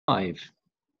live.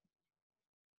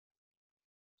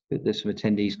 Good, there's some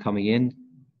attendees coming in.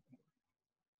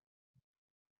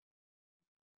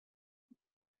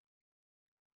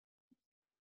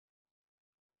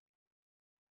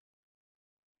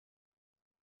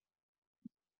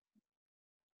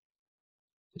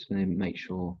 Just going to make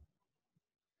sure.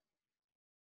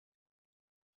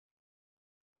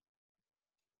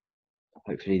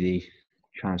 Hopefully the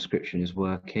transcription is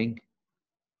working.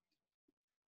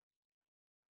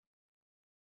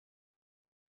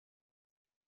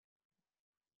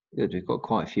 Good, we've got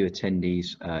quite a few attendees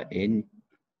in.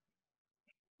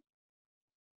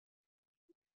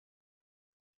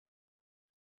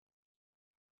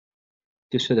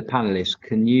 Just for the panelists,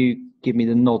 can you give me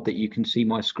the nod that you can see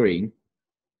my screen?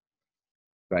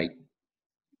 Great.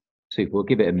 Super, we'll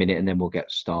give it a minute and then we'll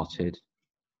get started.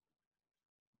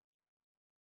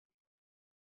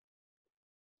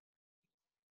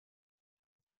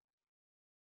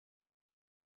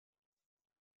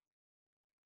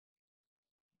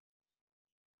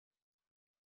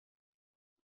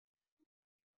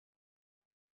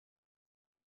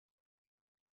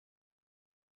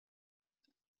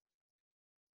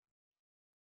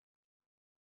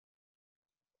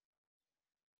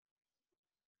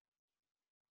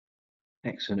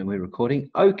 Excellent, and we're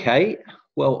recording. Okay,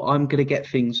 well, I'm going to get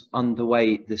things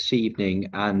underway this evening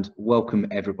and welcome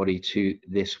everybody to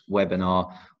this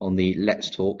webinar on the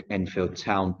Let's Talk Enfield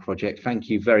Town project. Thank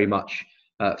you very much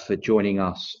for joining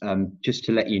us. Just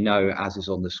to let you know, as is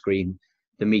on the screen,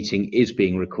 the meeting is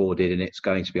being recorded and it's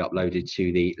going to be uploaded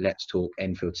to the Let's Talk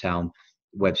Enfield Town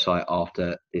website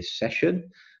after this session.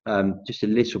 Just a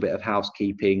little bit of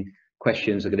housekeeping.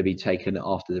 Questions are going to be taken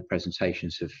after the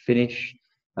presentations have finished.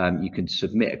 You can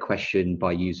submit a question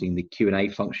by using the Q&A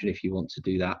function if you want to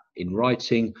do that in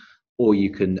writing, or you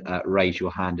can raise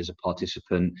your hand as a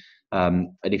participant.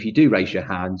 And if you do raise your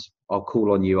hand, I'll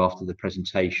call on you after the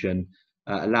presentation,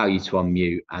 allow you to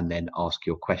unmute and then ask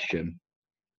your question.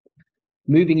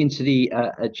 Moving into the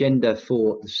agenda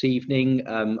for this evening,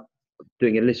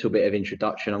 doing a little bit of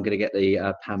introduction. I'm going to get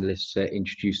the panelists to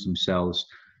introduce themselves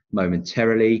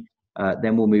momentarily.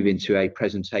 Then we'll move into a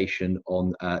presentation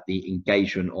on the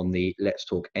engagement on the Let's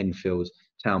Talk Enfield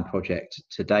Town project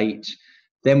to date.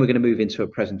 Then we're going to move into a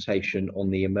presentation on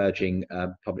the emerging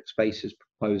public spaces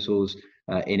proposals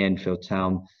in Enfield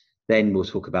Town. Then we'll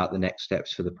talk about the next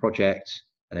steps for the project,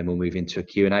 and then we'll move into a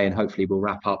Q&A, and hopefully we'll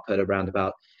wrap up at around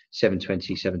about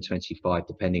 7:20, 7:25,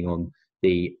 depending on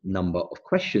the number of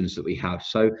questions that we have.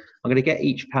 So I'm going to get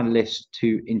each panelist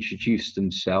to introduce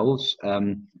themselves.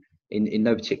 In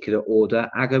no particular order.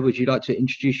 Aga, would you like to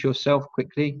introduce yourself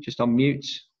quickly? Just unmute.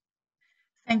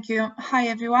 Thank you. Hi,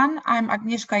 everyone. I'm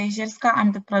Agnieszka Jezielska.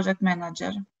 I'm the project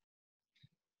manager.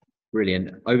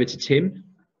 Brilliant. Over to Tim.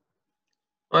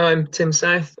 Hi, I'm Tim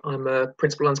South. I'm a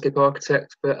principal landscape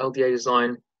architect for LDA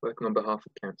Design, working on behalf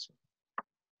of council.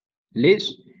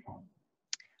 Liz.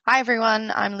 Hi,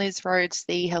 everyone. I'm Liz Rhodes,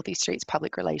 the Healthy Streets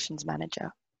Public Relations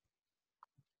Manager.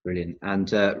 Brilliant.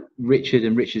 And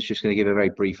Richard's just going to give a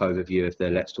very brief overview of the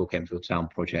Let's Talk Enfield Town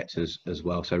project as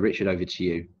well. So Richard, over to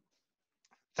you.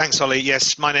 Thanks, Ollie.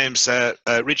 Yes, my name's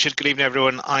Richard. Good evening,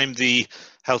 everyone. I'm the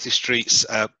Healthy Streets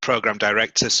Programme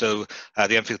Director. So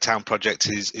the Enfield Town project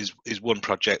is one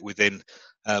project within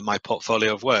my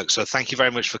portfolio of work. So thank you very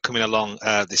much for coming along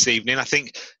this evening. I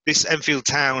think this Enfield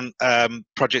Town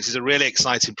project is a really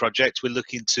exciting project. We're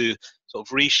looking to sort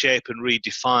of reshape and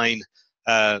redefine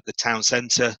the town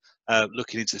centre,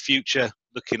 looking into the future,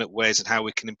 looking at ways and how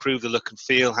we can improve the look and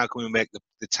feel, how can we make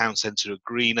the town centre a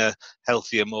greener,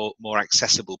 healthier, more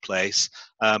accessible place,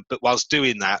 but whilst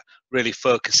doing that, really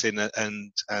focusing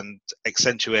and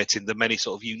accentuating the many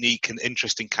sort of unique and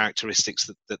interesting characteristics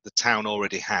that the town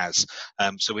already has.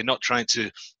 So we're not trying to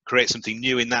create something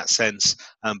new in that sense,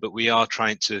 but we are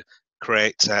trying to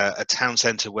create a town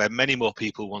centre where many more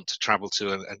people want to travel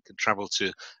to and can travel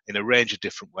to in a range of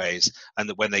different ways, and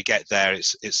that when they get there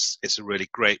it's a really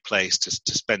great place to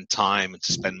spend time and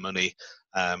to spend money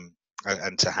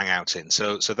and to hang out in.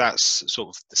 So that's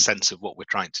sort of the sense of what we're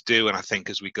trying to do, and I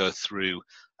think as we go through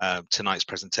tonight's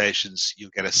presentations you'll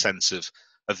get a sense of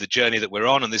the journey that we're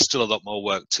on, and there's still a lot more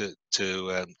work to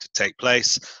take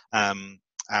place.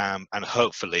 And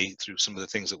hopefully through some of the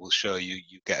things that we'll show you,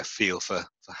 you get a feel for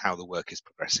how the work is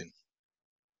progressing.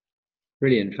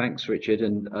 Brilliant, thanks Richard.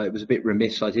 And it was a bit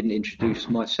remiss, I didn't introduce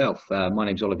myself. My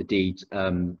name's Oliver Deed.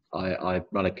 I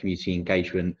run a community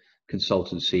engagement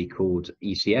consultancy called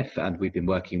ECF, and we've been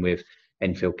working with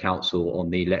Enfield Council on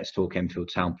the Let's Talk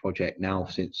Enfield Town project now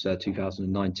since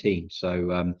 2019.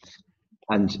 So,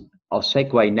 and I'll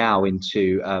segue now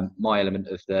into my element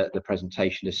of the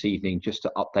presentation this evening, just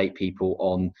to update people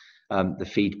on the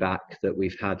feedback that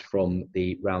we've had from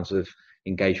the rounds of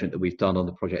engagement that we've done on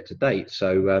the project to date.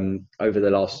 So over the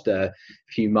last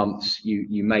few months,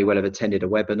 you may well have attended a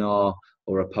webinar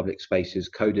or a public spaces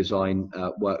co-design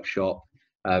workshop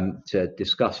to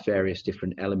discuss various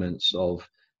different elements of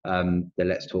the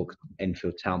Let's Talk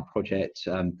Enfield Town project.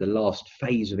 The last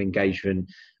phase of engagement,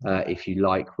 if you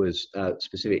like, was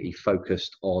specifically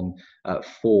focused on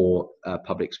 4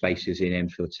 public spaces in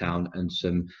Enfield Town and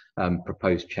some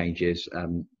proposed changes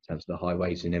in terms of the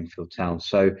highways in Enfield Town.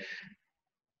 So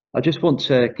I just want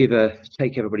to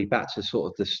take everybody back to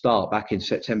sort of the start. Back in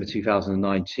September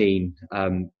 2019,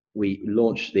 we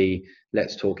launched the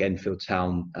Let's Talk Enfield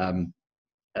Town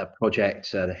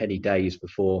project, the heady days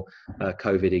before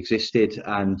COVID existed,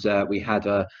 and we had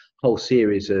a whole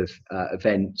series of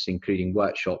events, including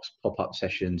workshops, pop-up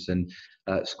sessions and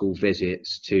school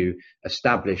visits to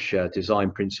establish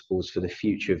design principles for the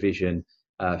future vision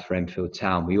for Enfield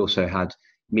Town. We also had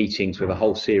meetings with a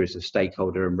whole series of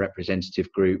stakeholder and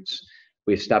representative groups.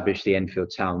 We established the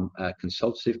Enfield Town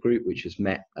Consultative Group, which has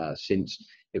met since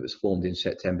it was formed in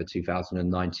September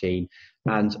 2019,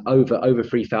 and over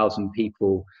 3,000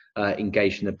 people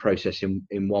engaged in the process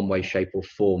in one way, shape or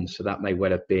form. So that may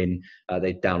well have been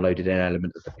they'd downloaded an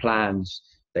element of the plans,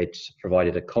 they'd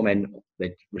provided a comment,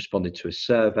 they'd responded to a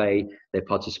survey, they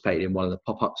participated in one of the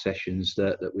pop-up sessions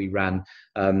that we ran,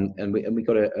 and we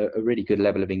got a really good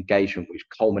level of engagement, which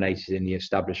culminated in the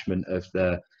establishment of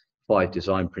the 5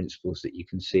 design principles that you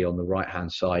can see on the right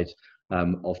hand side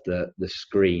of the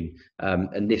screen,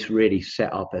 and this really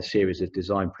set up a series of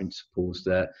design principles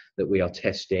that we are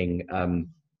testing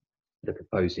the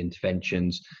proposed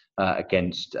interventions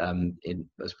against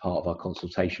as part of our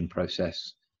consultation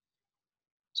process.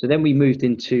 So then we moved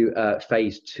into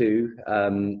phase 2,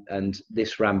 and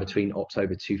this ran between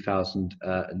October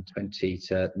 2020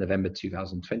 to November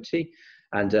 2020.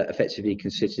 And effectively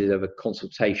consisted of a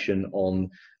consultation on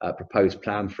a proposed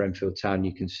plan for Enfield Town.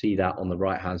 You can see that on the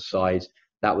right hand side.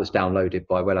 That was downloaded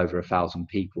by well over 1,000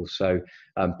 people. So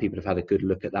people have had a good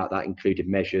look at that. That included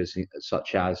measures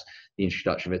such as the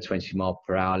introduction of a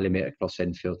 20-mile-per-hour limit across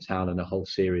Enfield Town and a whole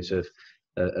series of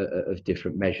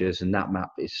different measures. And that map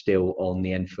is still on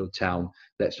the Enfield Town,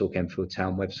 Let's Talk Enfield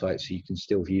Town website, so you can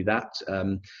still view that.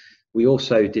 We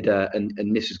also did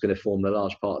and this is going to form the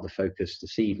large part of the focus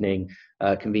this evening,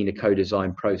 convene a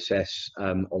co-design process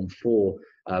on 4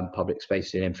 public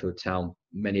spaces in Enfield Town,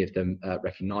 many of them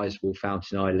recognisable: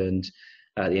 Fountain Island,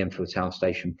 the Enfield Town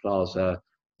Station Plaza,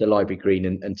 the Library Green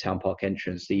and Town Park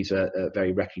entrance. These are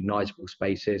very recognisable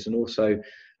spaces, and also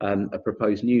a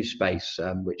proposed new space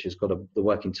which has got the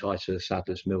working title of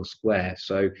Sadler's Mill Square.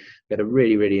 So we had a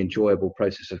really enjoyable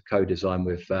process of co-design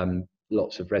with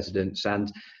lots of residents, and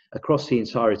across the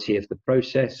entirety of the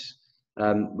process,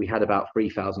 we had about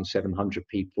 3,700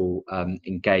 people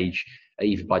engage,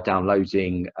 either by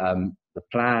downloading the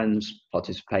plans,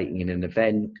 participating in an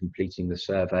event, completing the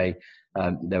survey.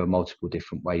 There were multiple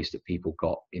different ways that people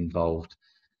got involved.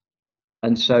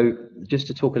 And so just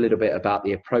to talk a little bit about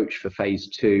the approach for phase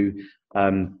 2,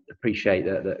 appreciate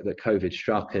that COVID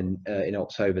struck, and in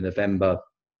October, November,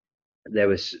 there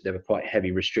were quite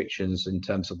heavy restrictions in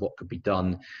terms of what could be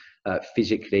done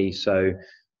physically. So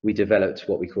we developed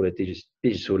what we call a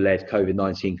digital-led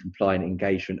COVID-19 compliant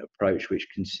engagement approach, which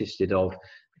consisted of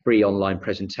 3 online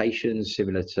presentations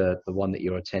similar to the one that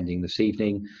you're attending this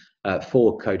evening,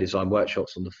 4 co-design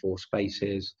workshops on the 4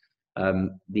 spaces,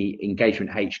 the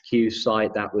Engagement HQ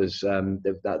site. That was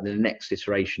the next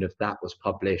iteration of that was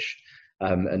published,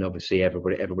 and obviously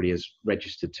everybody is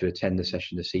registered to attend the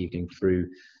session this evening through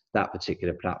that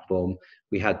particular platform.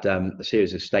 We had a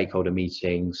series of stakeholder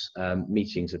meetings of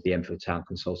the Enfield Town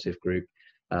Consultative Group,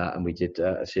 and we did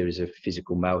a series of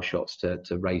physical mail shots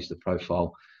to raise the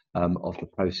profile of the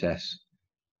process.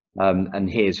 And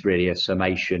here's really a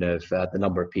summation of the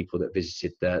number of people that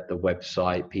visited the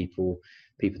website, people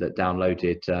that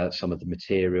downloaded some of the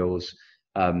materials,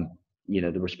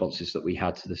 the responses that we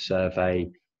had to the survey,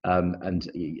 and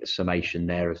a summation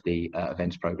there of the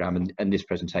events program. And this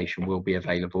presentation will be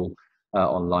available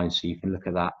online, so you can look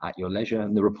at that at your leisure.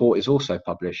 And the report is also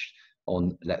published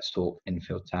on Let's Talk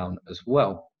Enfield Town as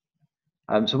well.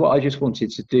 So what I just wanted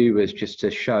to do was just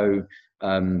to show,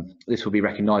 this will be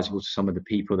recognisable to some of the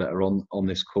people that are on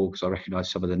this call, because I recognise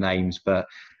some of the names, but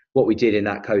what we did in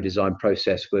that co-design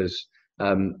process was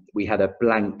we had a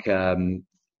blank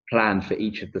plan for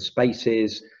each of the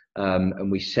spaces,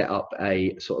 and we set up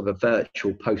a sort of a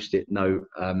virtual post-it note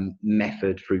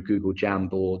method through Google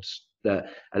Jamboards that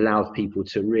allows people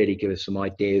to really give us some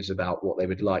ideas about what they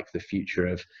would like the future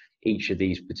of each of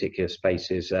these particular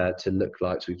spaces to look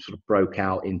like. So we sort of broke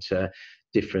out into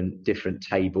different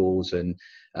tables and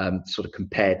sort of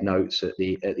compared notes at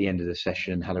the end of the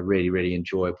session. Had a really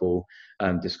enjoyable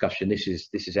discussion. This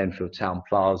is Enfield Town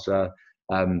Plaza.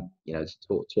 You know, to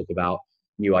talk about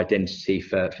new identity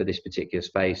for this particular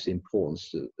space, the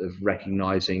importance of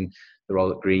recognising the role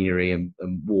that greenery and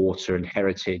water and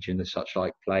heritage and the such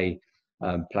like play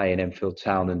in Enfield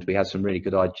Town. And we had some really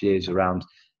good ideas around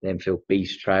the Enfield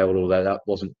Beast Trail, although that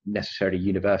wasn't necessarily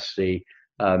universally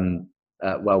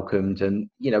welcomed. And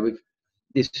you know,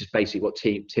 this is basically what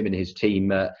Tim and his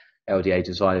team at LDA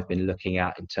Design have been looking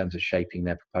at in terms of shaping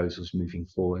their proposals moving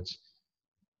forwards.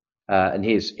 And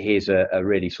here's a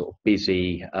really sort of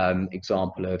busy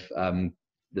example of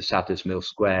the Sadler's Mill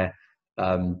Square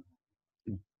blank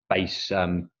base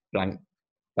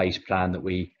plan that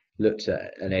we looked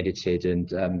at and edited, and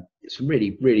some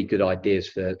really good ideas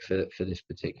for this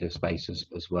particular space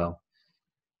as well.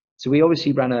 So we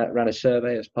obviously ran a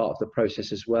survey as part of the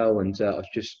process as well, and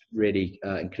I've just really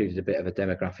included a bit of a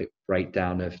demographic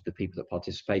breakdown of the people that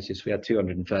participated. So we had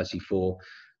 234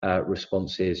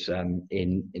 responses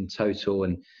in total,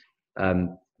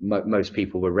 and most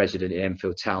people were resident in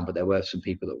Enfield Town, but there were some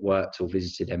people that worked or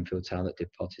visited Enfield Town that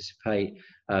did participate.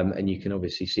 And you can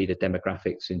obviously see the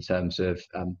demographics in terms of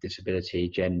disability,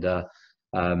 gender,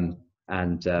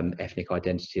 and ethnic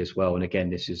identity as well. And again,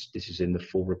 this is in the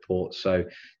full report. So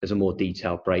there's a more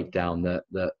detailed breakdown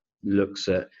that looks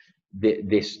at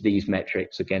these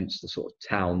metrics against the sort of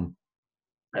town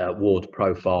ward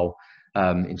profile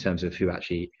in terms of who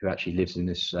actually lives in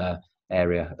this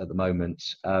area at the moment.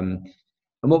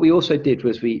 And what we also did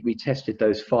was we tested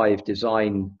those 5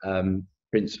 design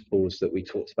principles that we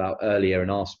talked about earlier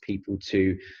and asked people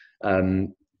to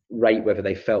rate whether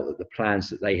they felt that the plans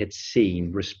that they had seen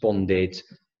responded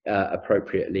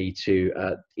appropriately to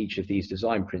each of these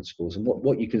design principles. And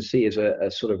what you can see is a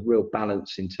sort of real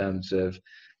balance in terms of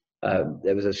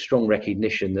there was a strong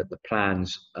recognition that the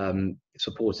plans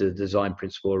supported a design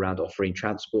principle around offering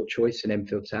transport choice in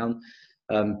Enfield Town,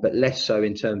 but less so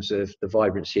in terms of the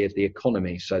vibrancy of the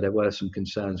economy. So there were some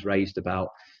concerns raised about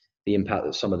the impact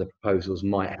that some of the proposals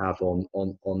might have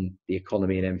on the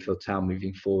economy in Enfield Town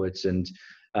moving forwards. And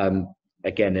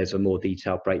again, there's a more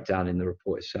detailed breakdown in the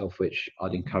report itself, which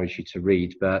I'd encourage you to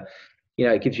read. But you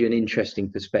know, it gives you an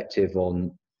interesting perspective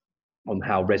on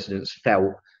how residents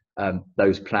felt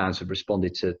those plans have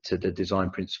responded to the design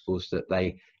principles that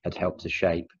they had helped to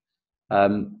shape.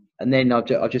 And then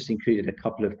I've just included a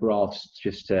couple of graphs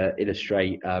just to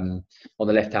illustrate. On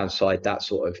the left-hand side, that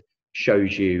sort of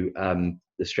shows you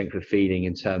the strength of feeling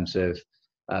in terms of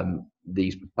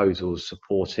these proposals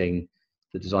supporting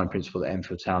the design principle that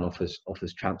Enfield Town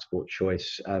offers transport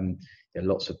choice.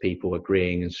 Lots of people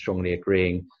agreeing and strongly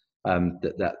agreeing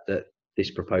that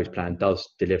this proposed plan does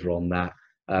deliver on that.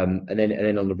 And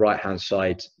then on the right-hand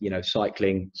side, you know,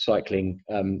 cycling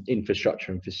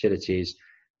infrastructure and facilities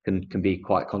can be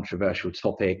quite a controversial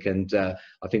topic. And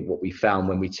I think what we found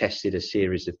when we tested a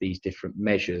series of these different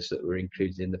measures that were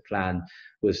included in the plan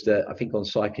was that I think on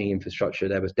cycling infrastructure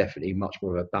there was definitely much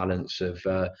more of a balance of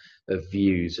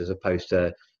views, as opposed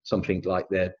to something like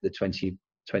the 20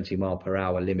 mile per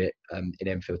hour limit in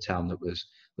Enfield Town that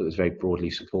was very broadly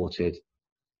supported.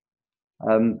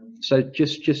 So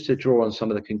just to draw on some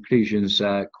of the conclusions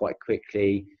quite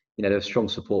quickly, you know, there was strong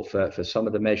support for some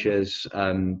of the measures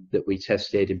that we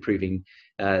tested. Improving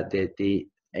the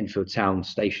Enfield Town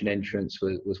station entrance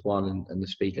was one, and the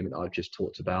speed limit I've just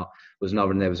talked about was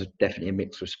another, and there was definitely a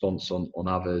mixed response on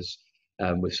others,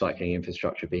 with cycling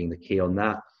infrastructure being the key on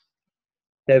that.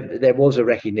 There was a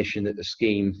recognition that the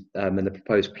scheme and the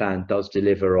proposed plan does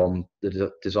deliver on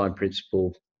the design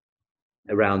principle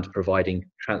around providing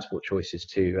transport choices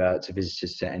to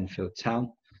visitors to Enfield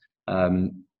Town.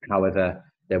 However,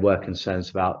 there were concerns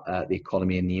about the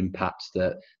economy and the impact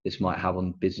that this might have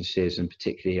on businesses, and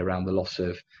particularly around the loss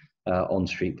of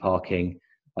on-street parking.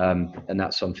 And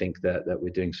that's something that we're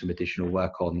doing some additional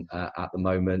work on at the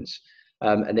moment.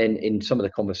 And then in some of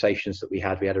the conversations that we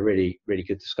had a really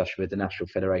good discussion with the National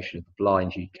Federation of the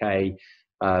Blind UK,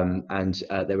 and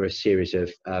there were a series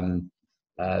of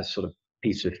sort of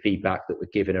pieces of feedback that were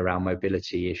given around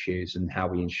mobility issues and how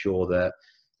we ensure that,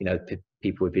 you know,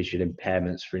 people with visual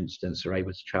impairments, for instance, are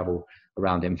able to travel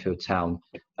around Enfield Town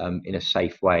in a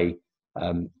safe way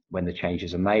when the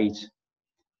changes are made.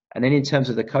 And then in terms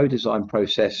of the co-design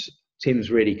process, Tim's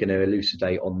really going to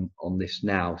elucidate on this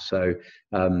now. So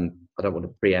I don't want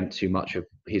to preempt too much of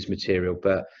his material,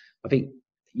 but I think,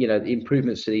 you know, the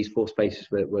improvements to these 4 spaces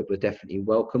were definitely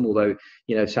welcome. Although,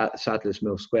 you know, Sadler's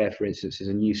Mill Square, for instance, is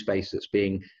a new space that's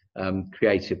being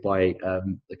created by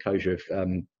the closure of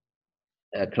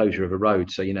closure of a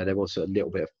road. So, you know, there was a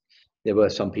little bit of, there were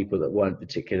some people that weren't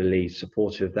particularly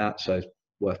supportive of that. So it's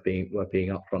worth being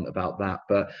upfront about that.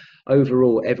 But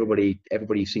overall, everybody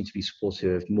seemed to be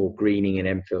supportive of more greening in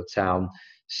Enfield Town.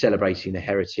 Celebrating the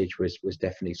heritage was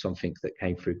definitely something that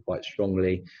came through quite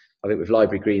strongly. I think with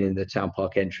Library Green in the town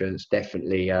park entrance,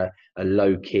 definitely a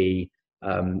low key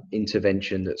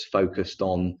intervention that's focused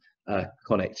on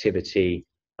connectivity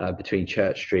between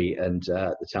Church Street and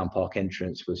the town park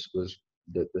entrance was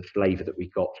the flavour that we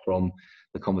got from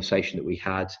the conversation that we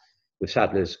had with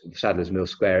Sadler's Mill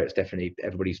Square. It's definitely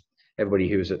everybody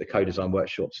who was at the co-design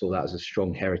workshop saw that as a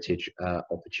strong heritage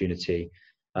opportunity,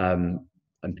 and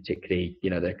particularly, you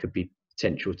know, there could be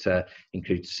potential to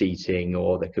include seating,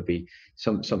 or there could be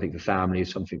something for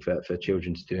families, something for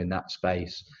children to do in that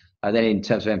space. And then in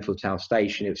terms of Enfield Town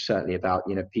Station, it was certainly about,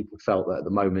 you know, people felt that at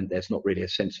the moment there's not really a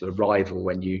sense of arrival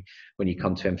when you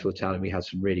come to Enfield Town, and we had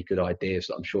some really good ideas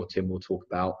that I'm sure Tim will talk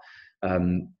about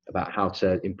how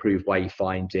to improve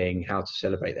wayfinding, how to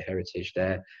celebrate the heritage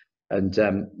there. And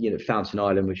you know, Fountain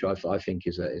Island, which I think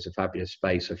is a fabulous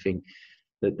space. I think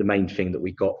that the main thing that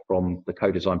we got from the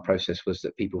co-design process was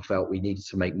that people felt we needed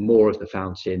to make more of the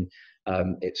fountain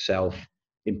itself,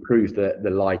 improve the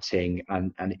lighting,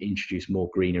 and introduce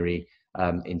more greenery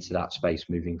into that space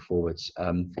moving forwards.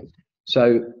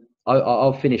 So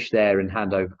I'll finish there and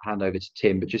hand over to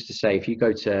Tim. But just to say, if you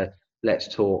go to Let's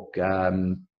Talk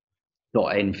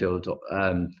 .Enfield,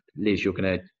 Liz, you're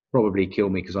going to probably kill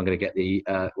me because I'm going to get the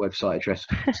website address.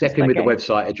 Step in with the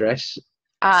website address.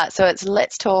 So it's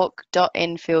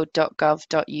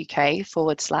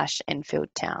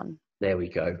letstalk.enfield.gov.uk/Enfield Town. There we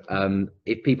go.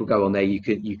 If people go on there, you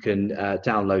can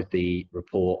download the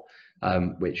report,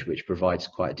 which provides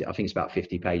quite, I think it's about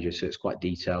 50 pages, so it's quite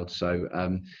detailed. So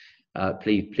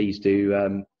please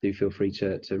do feel free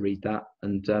to read that.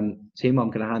 And Tim,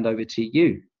 I'm going to hand over to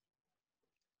you.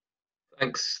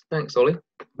 Thanks, Ollie.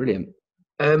 Brilliant.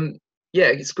 Yeah,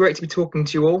 it's great to be talking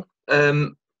to you all.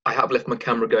 I have left my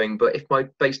camera going, but if my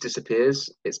face disappears,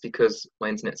 it's because my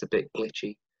internet's a bit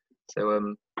glitchy.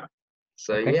 So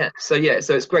okay. So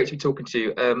it's great to be talking to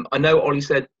you. I know Ollie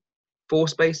said 4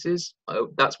 spaces.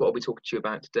 That's what I'll be talking to you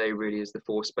about today, really, is the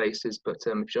 4 spaces. But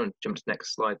if you want to jump to the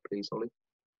next slide, please, Ollie.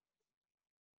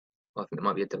 I think there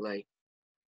might be a delay.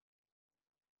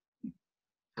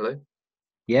 Hello?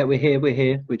 Yeah, we're here.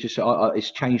 We're just,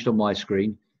 it's changed on my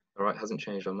screen. All right, hasn't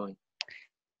changed on mine.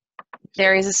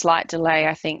 There is a slight delay,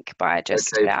 I think, by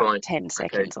just about 10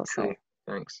 seconds or so. Cool.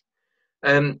 Thanks.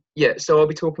 Yeah, so I'll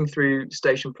be talking through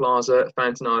Station Plaza,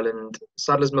 Fountain Island,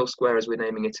 Sadler's Mill Square, as we're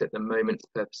naming it at the moment, for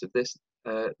the purpose of this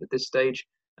at this stage,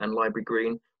 and Library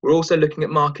Green. We're also looking at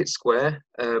Market Square,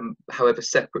 however,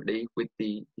 separately, with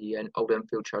the Old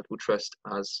Enfield Charitable Trust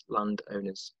as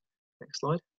landowners. Next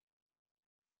slide.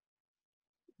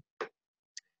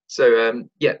 So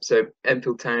yeah, so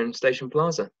Enfield Town Station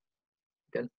Plaza.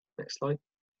 Again, next slide.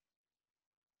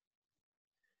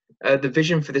 The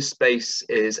vision for this space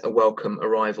is a welcome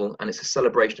arrival, and it's a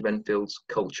celebration of Enfield's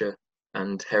culture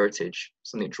and heritage,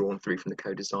 something drawn through from the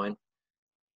co-design.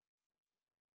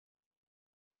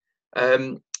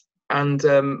 I'm going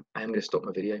to stop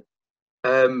my video.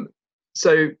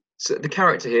 So the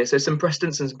character here, so some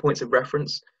precedents and some points of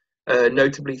reference,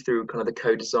 notably through kind of the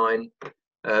co-design.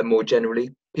 More generally,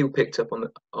 people picked up on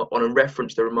a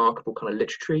reference the remarkable kind of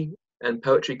literary and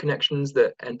poetry connections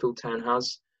that Enfield Town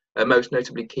has. Most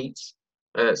notably Keats,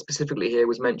 specifically here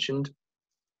was mentioned.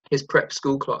 His prep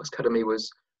school, Clark's Academy,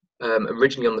 was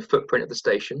originally on the footprint of the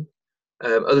station.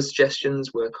 Other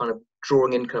suggestions were kind of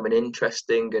drawing in kind of an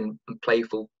interesting and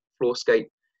playful floorscape,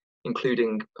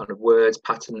 including kind of words,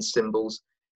 patterns, symbols,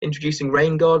 introducing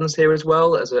rain gardens here as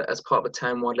well as part of a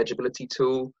town-wide legibility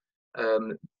tool,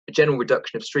 a general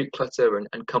reduction of street clutter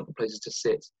and comfort places to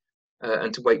sit,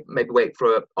 and to maybe wait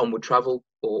for onward travel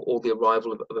or the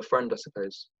arrival of a friend, I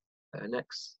suppose.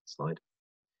 Next slide.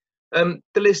 The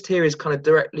list here is kind of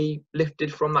directly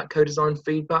lifted from that co-design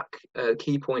feedback,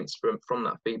 key points from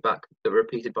that feedback that were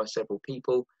repeated by several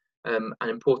people, and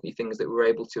importantly things that we were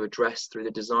able to address through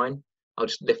the design. I'll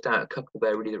just lift out a couple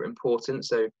there really that are important.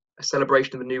 So a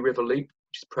celebration of the New River Loop,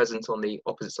 which is present on the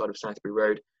opposite side of Southbury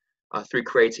Road, through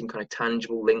creating kind of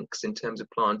tangible links in terms of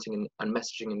planting and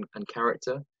messaging and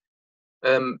character.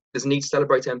 There's a need to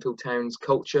celebrate Enfield Town's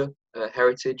culture,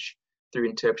 heritage, through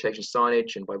interpretation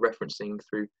signage and by referencing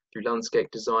through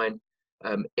landscape design,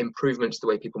 improvements to the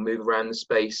way people move around the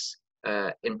space,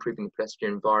 improving the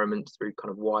pedestrian environment through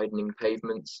kind of widening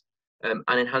pavements, and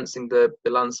enhancing the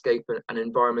landscape and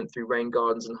environment through rain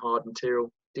gardens and hard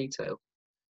material detail.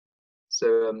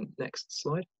 So next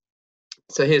slide.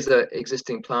 So here's the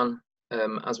existing plan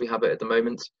as we have it at the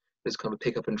moment. there's kind of a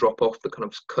pick up and drop off that kind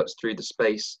of cuts through the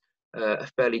space, a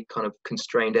fairly kind of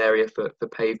constrained area for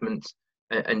pavement,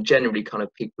 and generally kind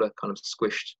of people are kind of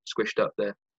squished up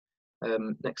there.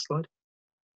 Next slide.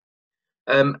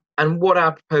 And what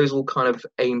our proposal kind of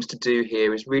aims to do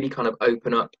here is really kind of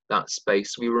open up that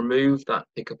space. We remove that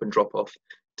pick up and drop off.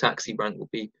 Taxi rank will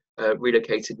be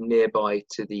relocated nearby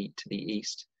to the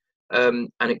east,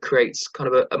 and it creates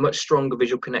kind of a much stronger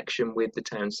visual connection with the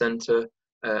town centre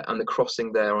and the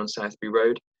crossing there on Southbury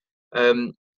Road.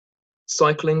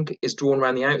 Cycling is drawn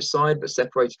around the outside but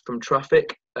separated from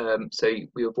traffic, so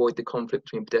we avoid the conflict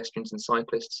between pedestrians and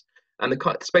cyclists. And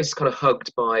the space is kind of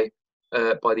hugged by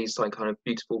these like kind of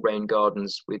beautiful rain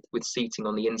gardens with seating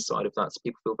on the inside of that, so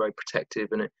people feel very protective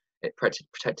and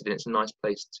protected, and it's a nice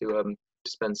place to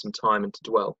spend some time and to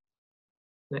dwell.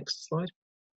 Next slide.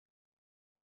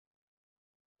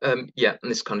 Yeah,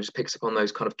 and this kind of just picks up on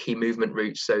those kind of key movement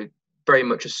routes. So very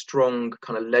much a strong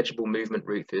kind of legible movement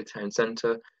route through the town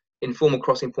centre. Informal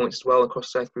crossing points as well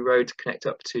across Southbury Road to connect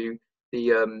up to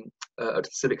the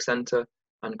civic centre,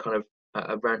 and kind of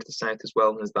around to the south as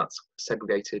well, as that's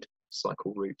segregated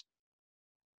cycle route.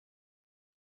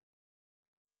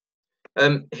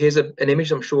 Here's an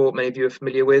image I'm sure many of you are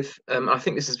familiar with. I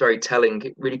think this is very telling.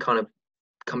 It really kind of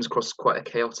comes across quite a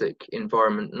chaotic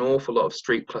environment, an awful lot of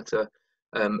street clutter,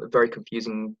 a very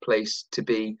confusing place to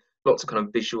be, lots of kind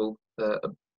of visual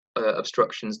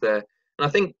obstructions there. And I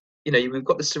think, you know, we've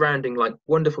got the surrounding like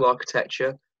wonderful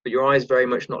architecture, but your eyes very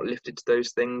much not lifted to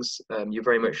those things. You're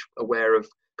very much aware of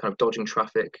kind of dodging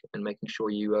traffic and making sure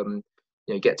you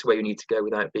you know, get to where you need to go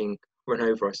without being run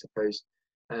over, I suppose.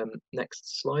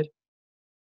 Next slide.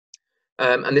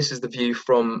 And this is the view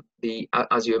from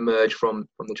as you emerge from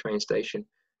the train station.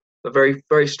 A very,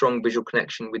 very strong visual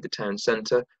connection with the town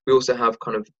centre. We also have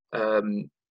kind of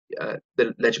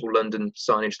the legible London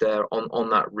signage there on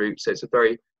that route, so it's a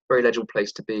very, very legible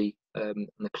place to be, and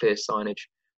the clear signage.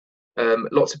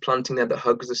 Lots of planting there that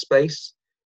hugs the space.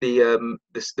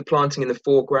 The planting in the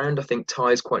foreground, I think,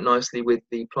 ties quite nicely with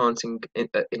the planting in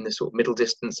the sort of middle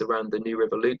distance around the New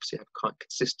River Loop, so you have kind of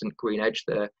consistent green edge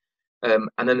there. And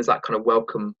then there's that kind of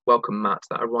welcome mat,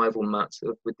 that arrival mat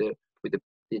with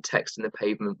the text in the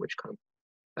pavement, which kind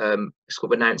of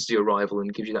sort of announces your arrival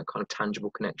and gives you that kind of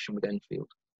tangible connection with Enfield.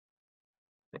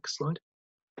 Next slide.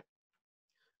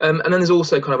 And then there's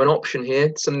also kind of an option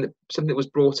here, something that was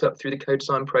brought up through the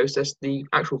co-design process. The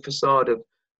actual facade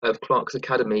of Clark's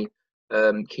Academy,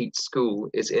 Keats School,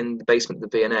 is in the basement of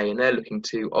the V&A, and they're looking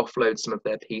to offload some of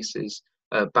their pieces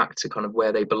back to kind of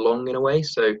where they belong in a way.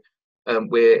 So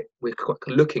we're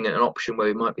looking at an option where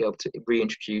we might be able to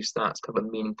reintroduce that as kind of a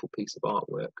meaningful piece of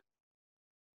artwork.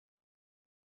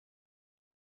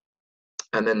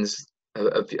 And then there's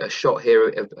a shot here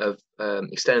of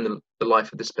extending the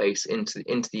life of the space into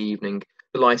the evening.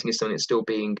 The lighting is something that's still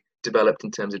being developed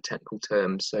in terms of technical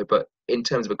terms. So, but in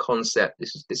terms of a concept,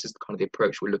 this is kind of the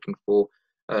approach we're looking for.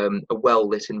 A well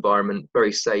lit environment,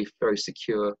 very safe, very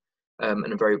secure,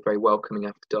 and a very, very welcoming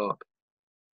after dark.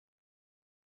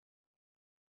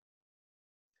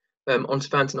 Onto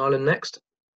Fountain Island next.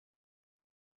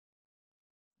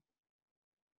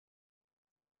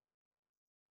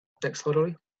 Next slide,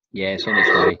 Ollie. Yeah, it's on its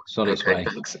way. It's on its way.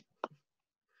 Thanks.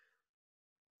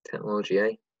 Technology,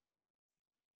 eh?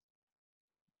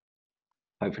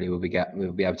 Hopefully we'll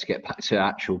be able to get back to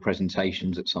actual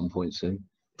presentations at some point soon.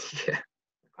 Yeah.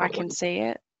 I can see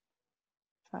it.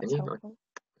 That's helpful.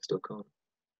 I still can't.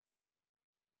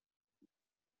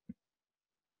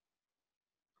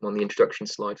 I'm on the introduction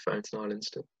slide, Fountain Island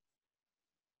still.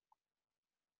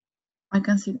 I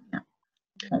can see,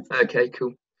 yeah. Okay,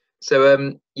 cool.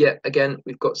 So yeah, again,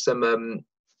 we've got some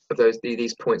of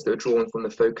these points that are drawn from the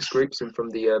focus groups and from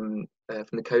the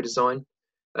co-design.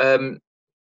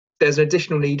 There's an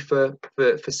additional need for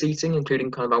seating,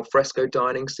 including kind of alfresco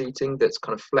dining seating that's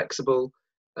kind of flexible,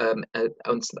 and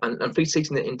free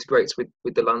seating that integrates with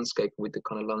the landscape, with the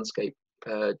kind of landscape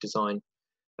design.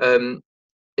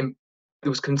 There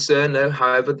was concern, though,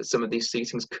 however, that some of these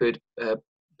seatings could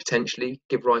potentially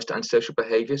give rise to antisocial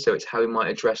behaviour, so it's how we might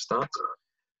address that.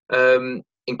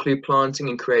 Include planting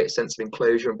and create a sense of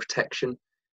enclosure and protection.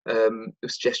 With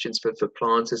suggestions for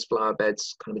planters, flower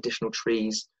beds, kind of additional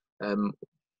trees,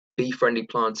 bee-friendly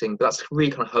planting, but that's really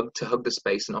kind of hug the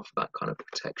space and offer that kind of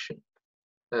protection.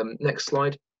 Next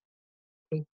slide.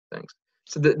 Thanks.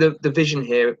 So the vision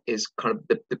here is kind of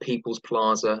the People's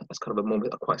Plaza as kind of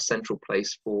a quite central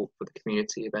place for the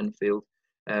community of Enfield,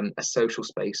 a social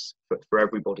space for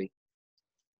everybody.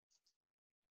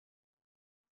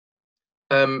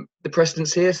 The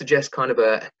precedents here suggest kind of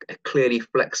a clearly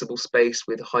flexible space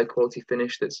with a high quality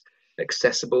finish that's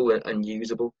accessible and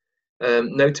usable.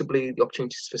 Notably, the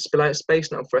opportunities for spill-out space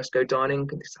and al fresco dining,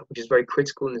 which is very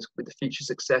critical in this, with the future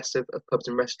success of pubs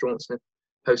and restaurants in a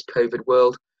post-COVID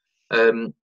world.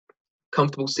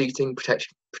 Comfortable seating,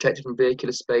 protected from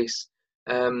vehicular space,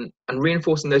 and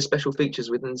reinforcing those special features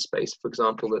within the space. For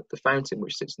example, the fountain,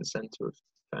 which sits in the centre of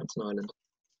Fountain Island.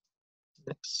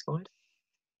 Next slide.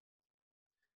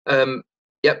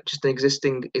 Yep, just an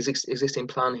existing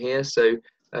plan here. So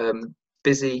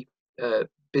busy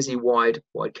wide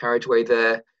carriageway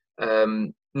there.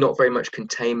 Not very much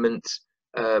containment.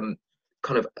 Kind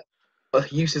of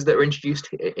uses that are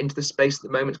introduced into the space at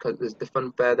the moment, because the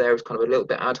funfair there is kind of a little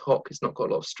bit ad hoc. It's not got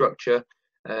a lot of structure,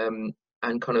 and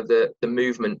kind of the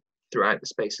movement throughout the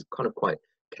space is kind of quite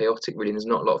chaotic, really. There's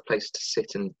not a lot of places to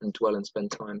sit and dwell and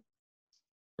spend time.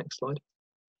 Next slide.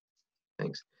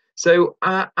 Thanks. So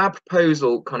our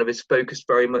proposal kind of is focused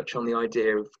very much on the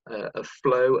idea of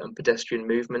flow and pedestrian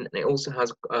movement, and it also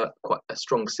has quite a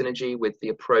strong synergy with the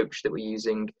approach that we're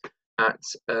using at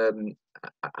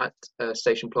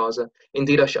Station Plaza.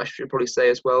 Indeed, I should probably say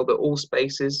as well that all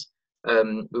spaces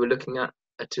we were looking at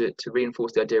to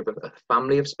reinforce the idea of a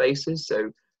family of spaces.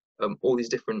 So all these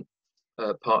different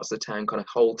parts of the town kind of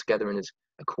hold together in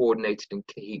a coordinated and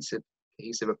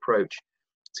cohesive approach.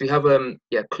 So we have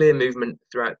clear movement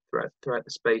throughout the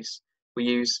space. We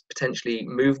use potentially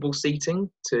movable seating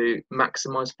to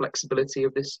maximise flexibility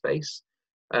of this space.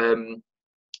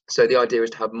 So the idea is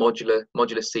to have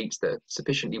modular seats that are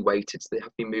sufficiently weighted, so they have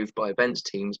to be moved by events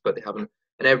teams, but they have an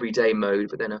everyday mode,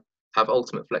 but then have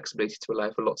ultimate flexibility to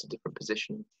allow for lots of different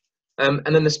positioning.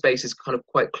 And then the space is kind of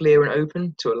quite clear and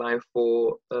open to allow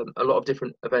for a lot of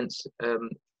different events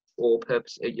or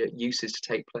uses to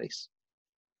take place.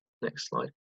 Next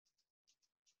slide.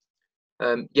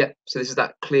 So this is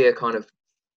that clear kind of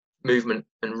movement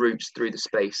and routes through the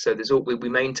space. So we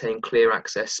maintain clear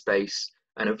access space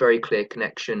and a very clear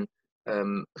connection,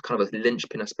 kind of a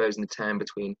linchpin, I suppose, in the town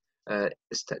between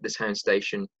the town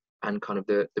station and kind of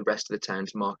the rest of the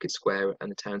town's market square and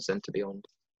the town centre beyond.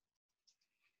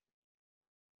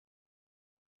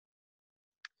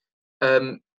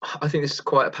 I think this is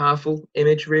quite a powerful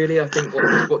image, really. I think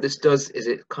what this does is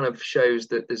it kind of shows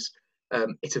that there's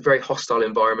it's a very hostile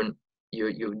environment.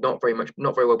 You're not very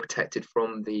well protected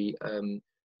from the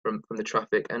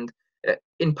traffic, and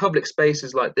in public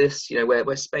spaces like this, you know,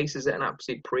 where space is at an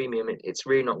absolute premium, it's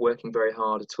really not working very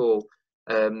hard at all.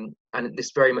 And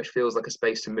this very much feels like a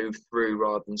space to move through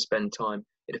rather than spend time.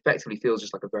 It effectively feels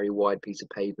just like a very wide piece of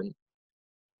pavement.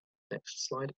 Next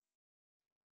slide.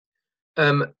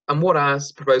 And what our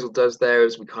proposal does there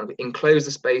is we kind of enclose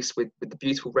the space with the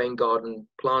beautiful rain garden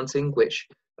planting, which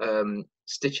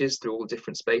stitches through all the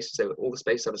different spaces. So all the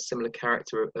spaces have a similar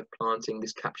character of planting.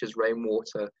 This captures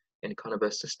rainwater in kind of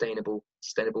a sustainable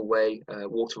way,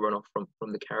 water runoff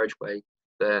from the carriageway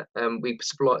there. We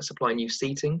supply new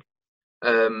seating,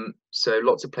 so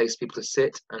lots of places for people to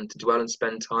sit and to dwell and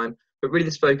spend time. But really,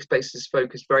 this space is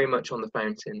focused very much on the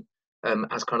fountain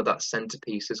as kind of that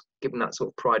centerpiece, as giving that sort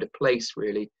of pride of place,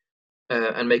 really,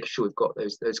 and making sure we've got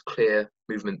those clear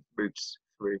movement routes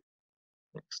through.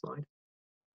 Next slide.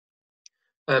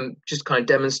 Just kind of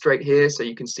demonstrate here, so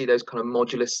you can see those kind of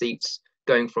modular seats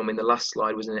going from, in the last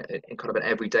slide, was in kind of an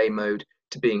everyday mode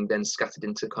to being then scattered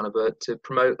into kind of to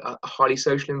promote a highly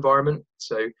social environment.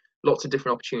 So lots of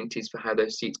different opportunities for how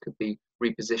those seats could be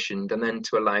repositioned, and then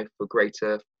to allow for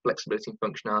greater flexibility and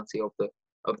functionality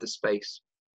of the space.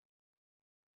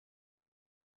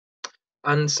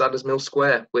 And Sadler's Mill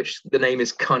Square, which the name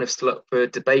is kind of still up for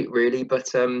debate, really, but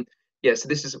yeah, so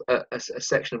this is a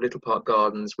section of Little Park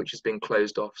Gardens which has been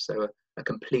closed off, so a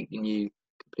completely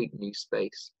new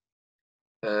space.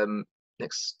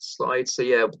 Next slide. So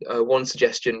yeah, one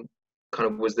suggestion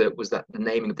kind of was that the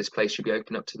naming of this place should be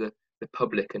open up to the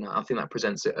public, and I think that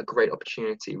presents a great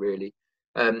opportunity, really.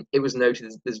 It was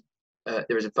noted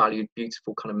there is a valued,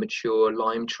 beautiful kind of mature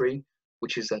lime tree,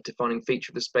 which is a defining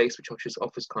feature of the space, which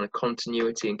offers kind of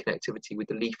continuity and connectivity with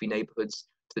the leafy neighbourhoods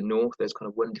to the north. There's kind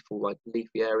of wonderful like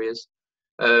leafy areas,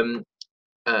 and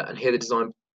here the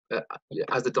design,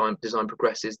 as the design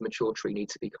progresses, the mature tree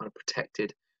needs to be kind of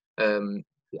protected,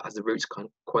 as the roots kind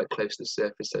of quite close to the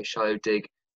surface. So shallow dig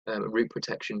and root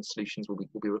protection solutions will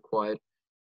be required.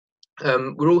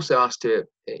 We're also asked to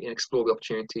explore the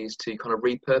opportunities to kind of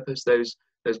repurpose those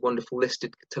wonderful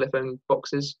listed telephone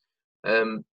boxes,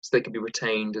 so they can be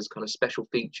retained as kind of special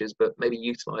features, but maybe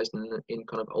utilised in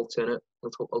kind of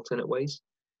alternate ways.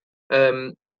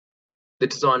 The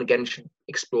design again should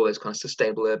explore those kind of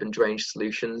sustainable urban drainage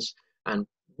solutions and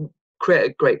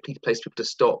create a great place for people to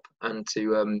stop and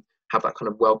to have that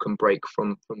kind of welcome break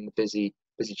from the busy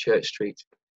Church Street.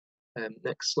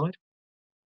 Next slide.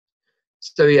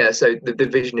 So yeah, so the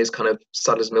vision is kind of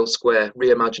Sadler's Mill Square,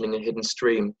 reimagining a hidden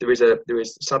stream. There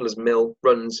is Sadler's Mill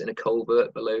runs in a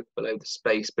culvert below the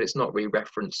space, but it's not really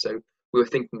referenced. So we were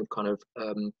thinking of kind of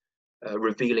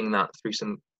revealing that through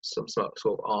some sort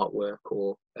of artwork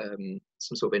or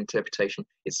some sort of interpretation.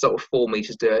 It's sort of 4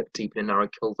 meters deep in a narrow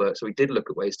culvert, so we did look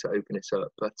at ways to open it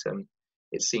up, but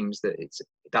it seems that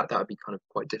that would be kind of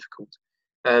quite difficult.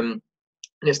 And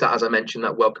it's that, as I mentioned,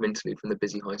 that welcome interlude from the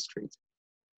busy high street.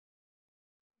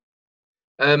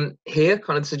 Here,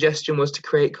 kind of the suggestion was to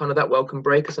create kind of that welcome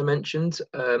break, as I mentioned,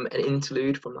 an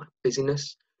interlude from that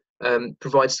busyness,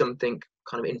 provide something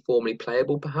kind of informally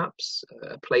playable, perhaps,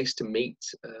 a place to meet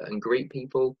and greet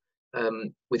people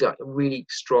with a really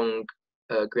strong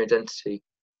green identity.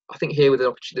 I think here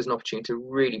there's an opportunity to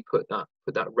really put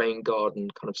that rain garden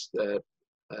kind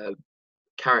of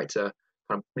character,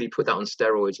 kind of really put that on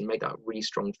steroids and make that a really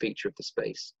strong feature of the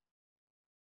space.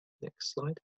 Next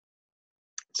slide.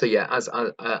 So yeah,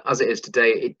 as it is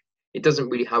today, it doesn't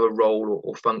really have a role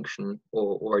or function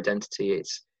or identity.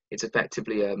 It's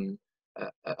effectively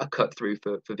a cut through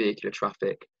for vehicular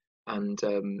traffic, and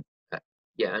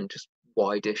yeah, and just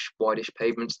wideish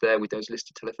pavements there with those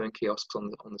listed telephone kiosks on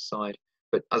the side.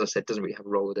 But as I said, doesn't really have a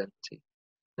role or identity.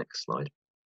 Next slide.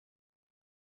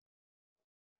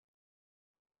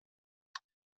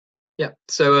 Yeah,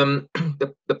 so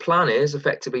the plan is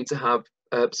effectively to have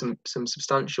some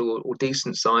substantial or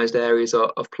decent sized areas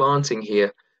of planting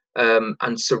here,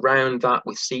 and surround that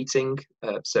with seating.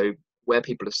 So where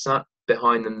people are sat,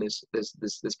 behind them there's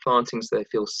plantings so they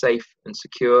feel safe and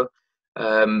secure,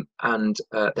 and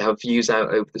they have views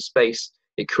out over the space.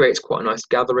 It creates quite a nice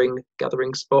gathering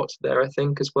spot there, I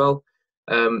think, as well.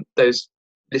 Those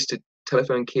listed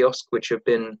telephone kiosks, which have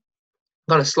been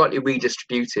kind of slightly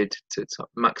redistributed to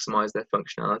maximize their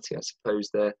functionality, I suppose.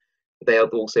 They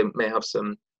also may have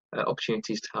some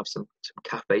opportunities to have some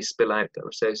cafe spill out that are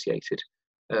associated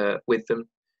with them.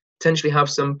 Potentially have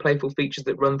some playful features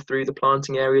that run through the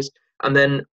planting areas, and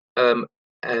then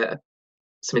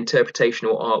some interpretation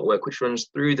or artwork which runs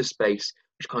through the space,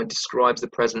 which kind of describes the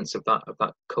presence of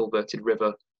that culverted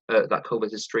river, that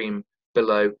culverted stream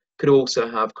below. Could also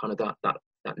have kind of that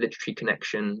literary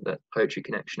connection, that poetry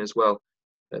connection as well.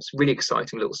 It's a really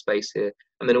exciting little space here.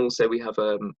 And then also we have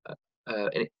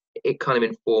it kind of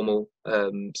informal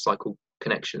cycle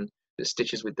connection that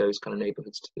stitches with those kind of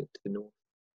neighbourhoods to the north.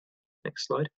 Next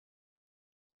slide.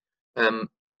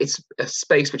 It's a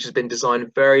space which has been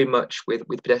designed very much with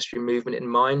pedestrian movement in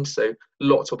mind, so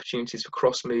lots of opportunities for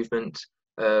cross movement,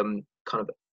 kind of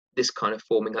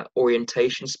forming that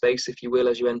orientation space, if you will,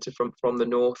 as you enter from the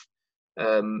north.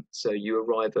 So you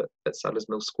arrive at Sadler's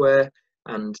Mill Square,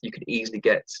 and you can easily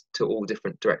get to all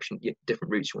different routes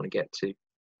you want to get to.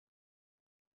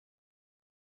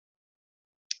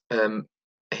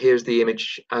 Here's the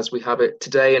image as we have it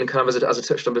today, and kind of as I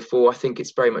touched on before, I think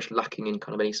it's very much lacking in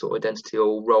kind of any sort of identity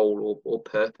or role or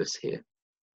purpose here.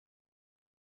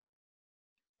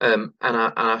 And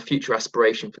our future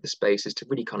aspiration for the space is to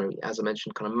really kind of, as I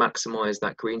mentioned, kind of maximise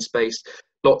that green space,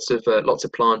 lots of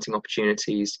planting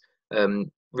opportunities,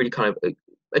 really kind of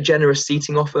a generous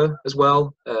seating offer as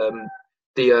well.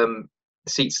 The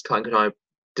seats kind of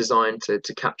designed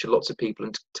to capture lots of people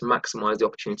and to maximise the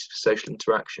opportunity for social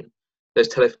interaction. There's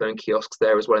telephone kiosks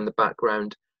there as well in the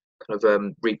background, kind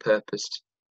of repurposed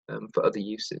for other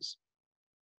uses.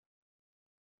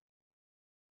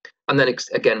 And then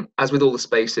again, as with all the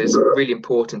spaces, really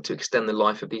important to extend the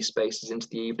life of these spaces into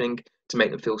the evening to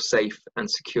make them feel safe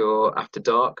and secure after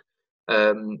dark,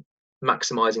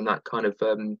 maximising that kind of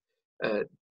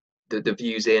the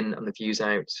views in and the views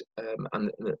out,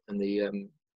 and the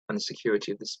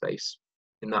security of the space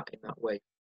in that way.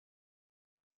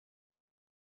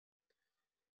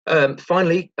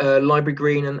 Finally, Library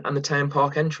Green and the Town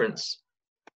Park entrance.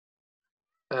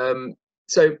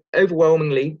 So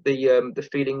overwhelmingly, the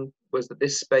feeling was that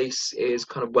this space is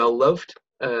kind of well loved,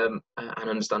 and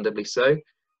understandably so,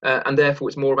 and therefore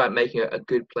it's more about making a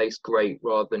good place great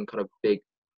rather than kind of big,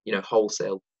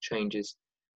 wholesale changes.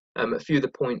 A few of the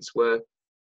points were,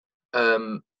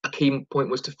 a key point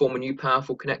was to form a new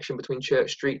powerful connection between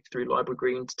Church Street through Library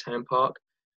Green to Town Park,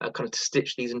 kind of to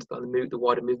stitch these into the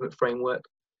wider movement framework.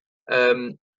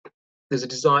 There's a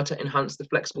desire to enhance the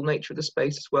flexible nature of the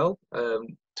space as well,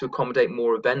 to accommodate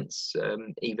more events,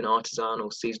 even artisan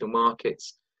or seasonal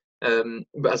markets,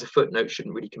 but as a footnote,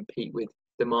 shouldn't really compete with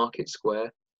the market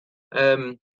square.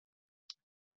 And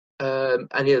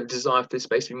the desire for this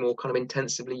space to be more kind of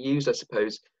intensively used, I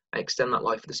suppose, and extend that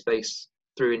life of the space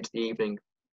through into the evening.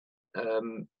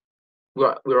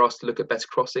 We're asked to look at better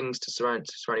crossings to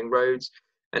surrounding roads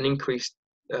and increase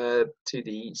to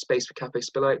the space for cafe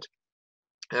spill out.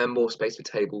 more space for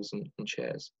tables and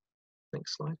chairs.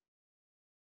 Next slide.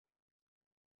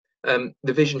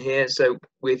 The vision here, so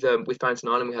with Fountain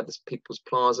Island, we had this People's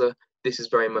Plaza. This is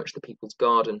very much the People's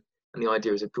Garden, and the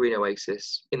idea is a green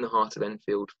oasis in the heart of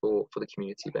Enfield for the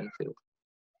community of Enfield.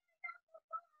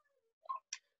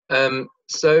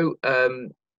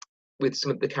 With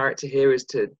some of the character here is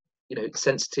to,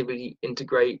 sensitively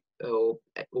integrate or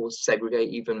segregate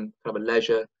even kind of a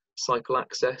leisure cycle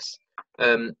access,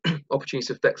 opportunities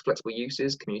for flexible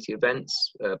uses, community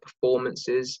events,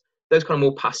 performances, those kind of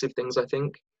more passive things, I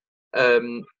think.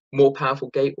 More powerful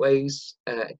gateways,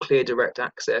 clear direct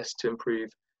access to improve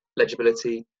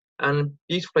legibility, and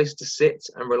beautiful places to sit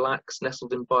and relax,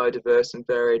 nestled in biodiverse and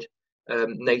varied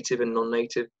native and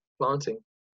non-native planting.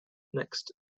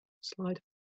 Next slide.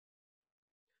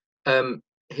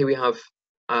 Here we have,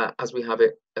 as we have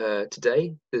it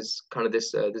today, there's kind of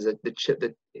this,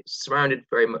 it's surrounded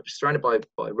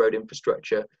by road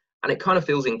infrastructure, and it kind of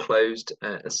feels enclosed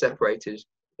and separated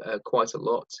quite a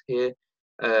lot here.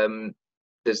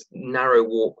 There's narrow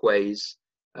walkways.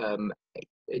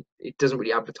 It doesn't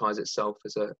really advertise itself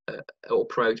as or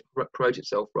promote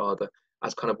itself rather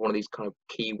as kind of one of these kind of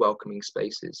key welcoming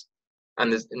spaces.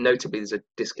 And notably there's a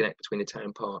disconnect between the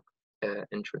town park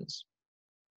entrance.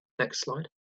 Next slide.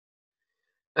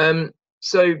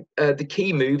 The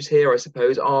key moves here, I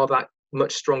suppose, are that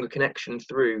much stronger connection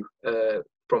through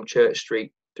from Church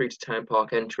Street through to town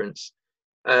park entrance,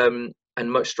 and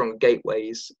much stronger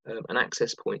gateways and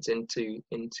access points into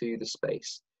the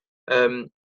space.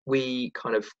 We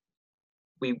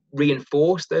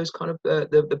reinforce those kind of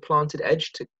the planted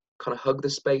edge to kind of hug the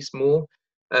space more,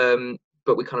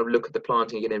 but we kind of look at the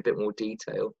planting again in a bit more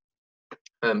detail,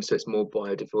 so it's more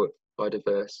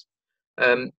biodiverse.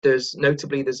 There's a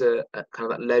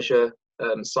kind of that leisure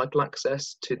cycle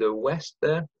access to the west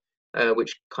there,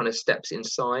 which kind of steps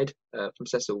inside from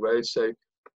Cecil Road. So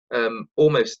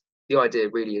almost the idea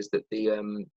really is that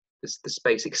the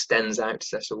space extends out to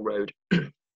Cecil Road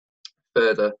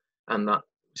further, and that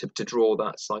to draw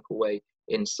that cycleway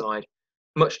inside.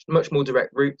 Much more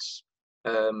direct routes,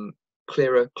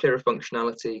 clearer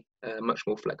functionality, much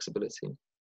more flexibility.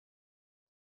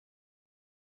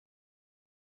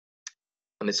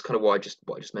 And this is kind of what I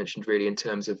just mentioned really in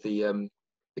terms of the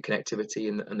connectivity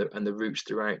and the routes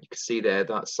throughout. You can see there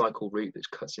that cycle route that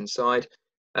cuts inside,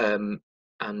 and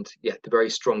yeah, the very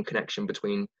strong connection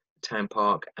between Town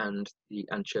Park and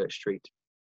Church Street.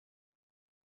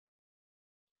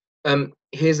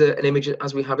 Here's an image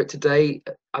as we have it today,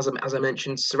 as I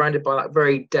mentioned, surrounded by that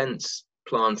very dense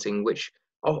planting, which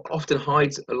often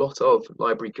hides a lot of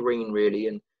Library Green really,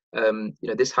 and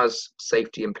this has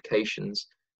safety implications.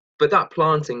 But that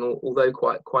planting, although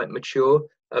quite mature,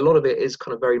 a lot of it is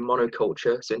kind of very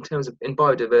monoculture. So in terms of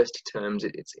biodiversity terms,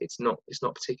 it's not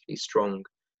particularly strong.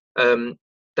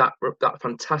 That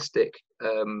fantastic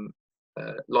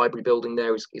library building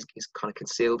there is kind of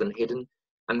concealed and hidden,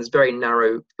 and there's very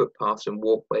narrow footpaths and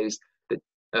walkways that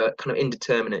are kind of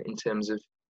indeterminate in terms of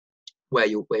where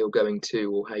you're going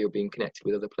to or how you're being connected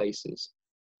with other places.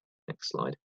 Next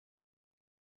slide.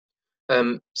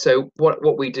 So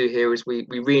what we do here is we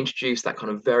reintroduce that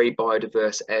kind of very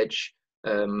biodiverse edge,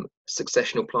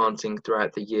 successional planting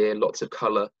throughout the year, lots of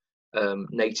colour,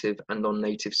 native and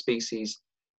non-native species,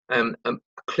 a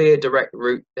clear direct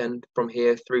route then from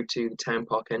here through to the town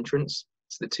park entrance.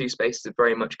 So the two spaces are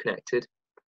very much connected.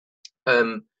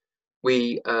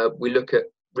 We look at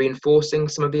reinforcing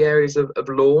some of the areas of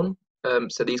lawn,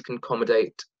 so these can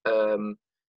accommodate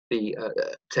the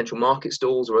potential market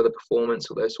stalls or other performance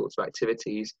or those sorts of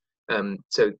activities,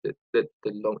 so the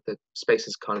space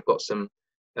has kind of got some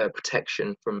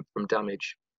protection from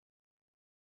damage.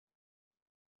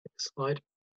 Next slide.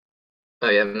 Oh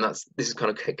yeah, and this is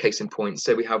kind of case in point.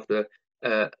 So we have the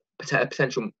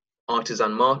potential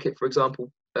artisan market, for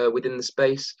example, within the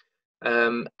space,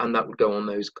 and that would go on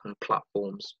those kind of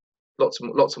platforms. Lots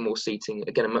of more seating.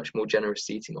 Again, a much more generous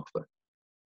seating offer.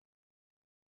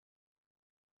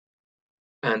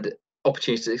 And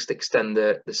opportunities to extend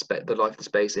the life of the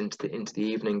space into the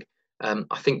evening.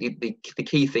 I think the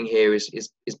key thing here is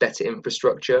better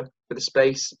infrastructure for the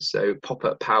space. So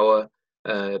pop-up power,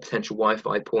 potential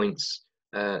Wi-Fi points,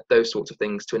 those sorts of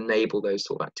things to enable those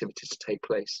sort of activities to take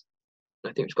place. And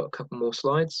I think we've got a couple more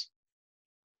slides.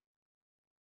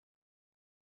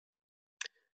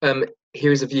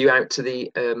 Here's a view out to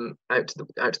the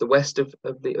west of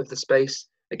the space.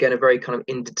 Again, a very kind of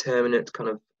indeterminate kind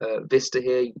of vista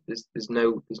here. There's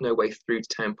no way through to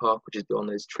Town Park, which is beyond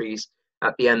those trees.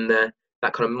 At the end there,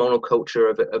 that kind of monoculture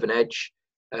of an edge,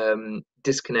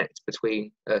 disconnect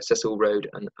between Cecil Road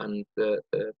and the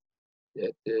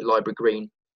Library Green.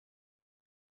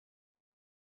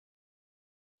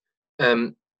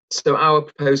 So our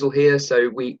proposal here, so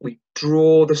we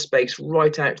draw the space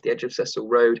right out to the edge of Cecil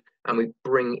Road, and we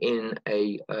bring in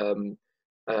a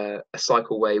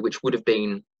cycleway, which would have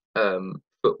been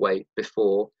footway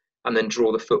before, and then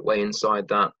draw the footway inside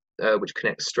that, which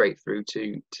connects straight through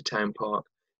to Town Park.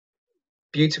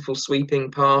 Beautiful sweeping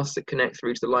paths that connect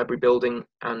through to the library building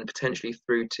and potentially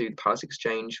through to the Palace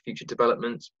Exchange, future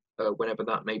development, whenever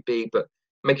that may be, but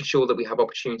making sure that we have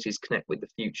opportunities to connect with the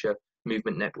future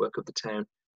movement network of the town.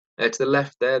 To the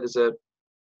left there's a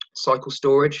cycle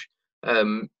storage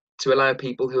to allow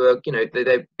people who are, you know,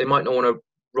 they might not want to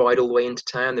ride all the way into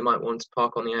town. They might want to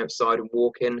park on the outside and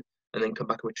walk in and then come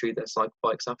back and retrieve their cycle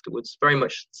bikes afterwards. Very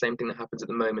much the same thing that happens at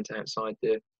the moment outside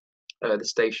the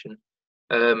station.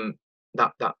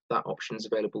 That option's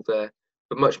available there,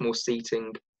 but much more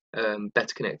seating,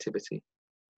 better connectivity.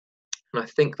 And I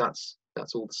think that's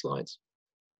all the slides.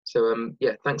 So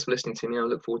yeah, thanks for listening to me. I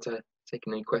look forward to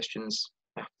taking any questions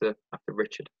after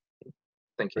Richard.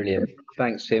 Thank you. Brilliant.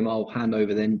 Thanks, Tim. I'll hand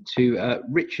over then to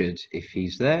Richard, if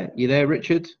he's there. You there,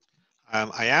 Richard?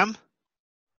 I am.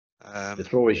 The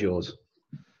floor is yours.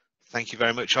 Thank you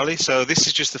very much, Ollie. So this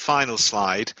is just the final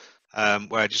slide,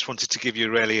 where I just wanted to give you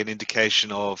really an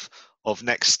indication of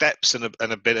next steps and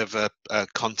a bit of a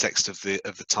context of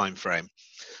the time frame.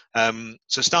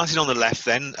 So starting on the left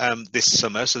then, this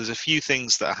summer, so there's a few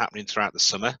things that are happening throughout the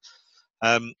summer.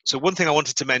 So one thing I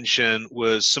wanted to mention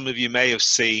was some of you may have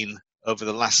seen over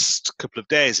the last couple of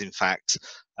days, in fact,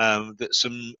 that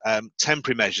some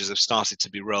temporary measures have started to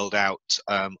be rolled out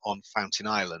on Fountain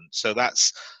Island. So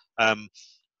that's,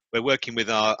 we're working with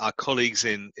our colleagues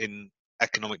in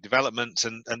economic development,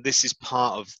 and this is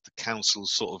part of the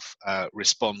council's sort of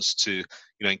response to, you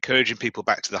know, encouraging people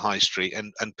back to the high street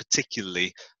and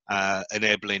particularly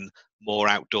enabling more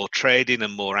outdoor trading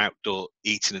and more outdoor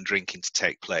eating and drinking to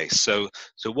take place. So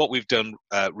what we've done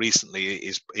recently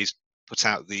is put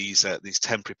out these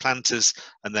temporary planters,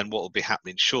 and then what will be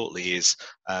happening shortly is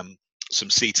some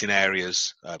seating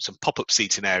areas, some pop-up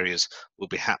seating areas will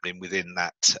be happening within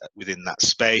that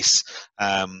space,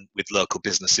 with local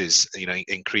businesses, you know,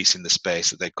 increasing the space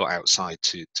that they've got outside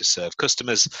to serve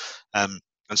customers, and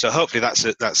so hopefully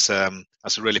that's a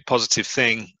really positive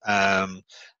thing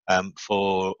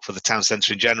for the town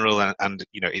centre in general, and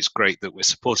you know, it's great that we're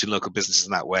supporting local businesses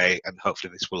in that way, and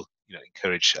hopefully this will, you know,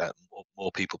 encourage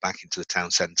more people back into the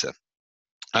town centre.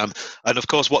 And of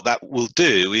course, what that will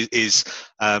do is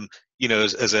you know,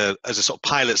 as a sort of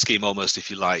pilot scheme almost,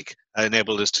 if you like,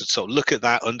 enable us to sort of look at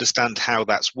that, understand how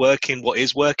that's working, what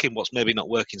is working, what's maybe not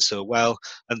working so well,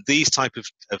 and these type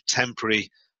of temporary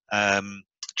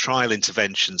trial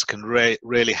interventions can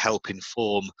really help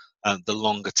inform the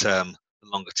longer term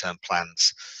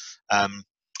plans.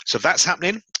 So that's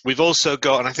happening. We've also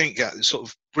got, and I think sort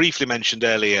of briefly mentioned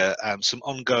earlier, some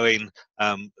ongoing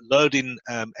loading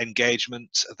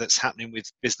engagement that's happening with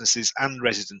businesses and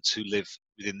residents who live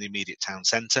within the immediate town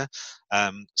centre.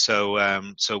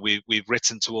 So we've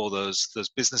written to all those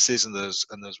businesses and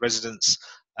those residents,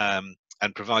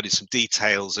 and provided some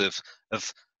details of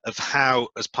how,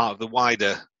 as part of the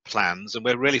wider plans, and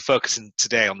we're really focusing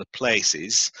today on the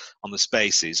places, on the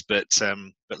spaces, but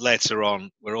later on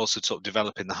we're also sort of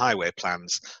developing the highway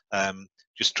plans,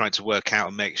 just trying to work out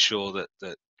and make sure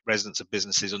that residents and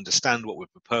businesses understand what we're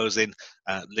proposing,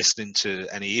 listening to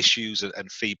any issues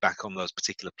and feedback on those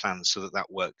particular plans, so that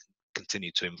work can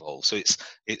continue to evolve. So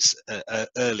it's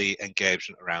early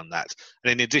engagement around that.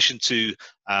 And in addition to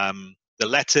the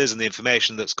letters and the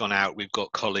information that's gone out, we've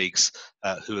got colleagues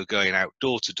who are going out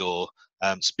door to door,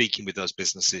 speaking with those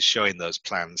businesses, showing those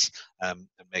plans, and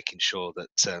making sure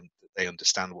that they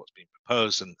understand what's being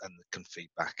proposed and can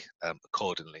feedback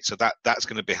accordingly. So that's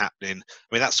going to be happening.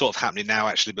 I mean, that's sort of happening now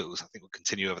actually, but I think will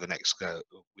continue over the next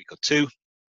week or two.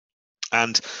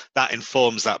 And that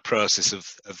informs that process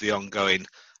of the ongoing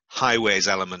highways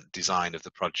element design of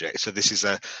the project. So this is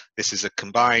a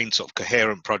combined sort of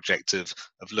coherent project of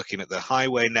looking at the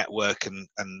highway network and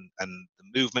the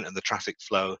movement and the traffic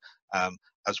flow,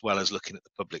 as well as looking at the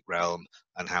public realm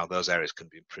and how those areas can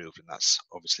be improved. And that's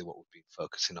obviously what we've been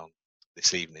focusing on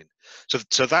this evening.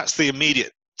 So that's the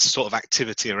immediate sort of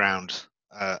activity around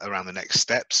the next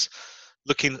steps.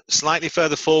 Looking slightly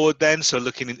further forward then, so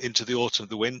looking into the autumn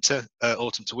to winter,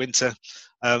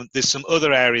 there's some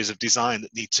other areas of design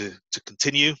that need to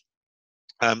continue.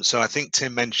 So I think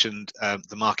Tim mentioned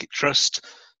the market trust.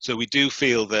 So we do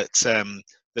feel that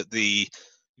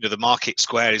the market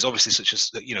square is obviously such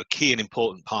a key and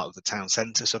important part of the town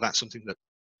centre. So that's something that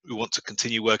we want to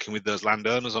continue working with those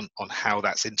landowners on how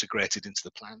that's integrated into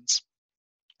the plans.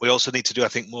 We also need to do, I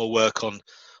think, more work on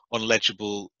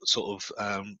legible sort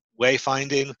of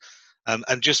wayfinding,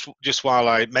 And just while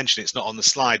I mention it's not on the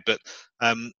slide, but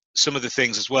some of the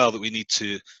things as well that we need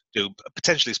to do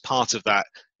potentially as part of that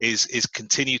is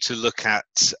continue to look at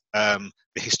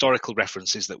the historical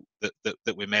references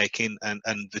that we're making and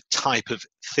the type of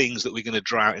things that we're going to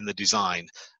draw out in the design.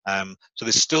 So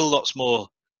there's still lots more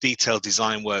detailed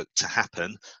design work to happen.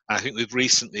 And I think we've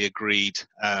recently agreed,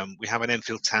 we have an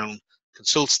Enfield Town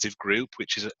consultative group,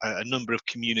 which is a number of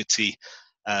community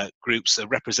groups are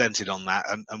represented on that,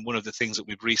 and one of the things that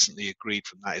we've recently agreed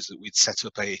from that is that we'd set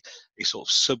up a sort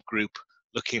of subgroup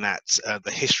looking at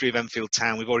the history of Enfield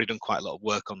Town. We've already done quite a lot of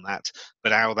work on that,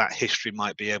 but how that history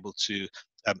might be able to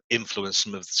influence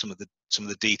some of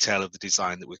the detail of the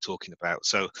design that we're talking about.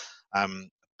 So a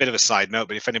bit of a side note,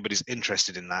 but if anybody's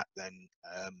interested in that,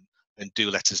 then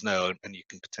do let us know, and you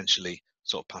can potentially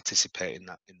sort of participate in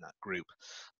that group.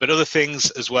 But other things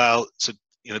as well, so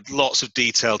you know, lots of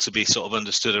detail to be sort of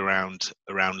understood around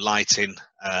lighting.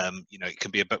 You know, it can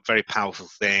be a very powerful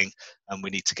thing, and we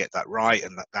need to get that right,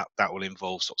 and that will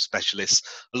involve sort of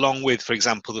specialists, along with, for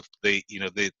example, the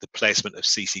placement of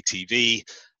CCTV.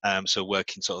 So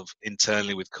working sort of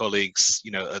internally with colleagues, you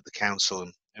know, at the council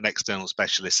and external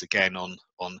specialists again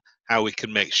on how we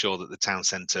can make sure that the town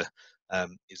centre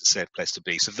is a safe place to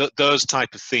be. So those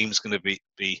type of themes are going to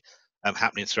be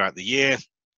happening throughout the year.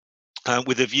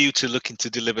 With a view to looking to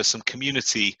deliver some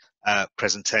community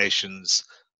presentations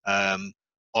on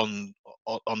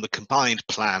the combined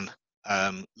plan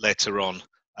later on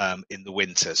in the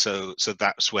winter. So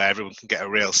that's where everyone can get a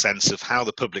real sense of how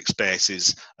the public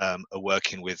spaces are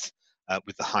working with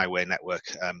the highway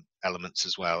network elements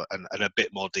as well, and a bit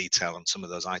more detail on some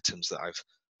of those items that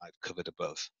I've covered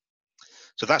above.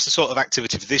 So that's the sort of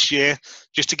activity for this year,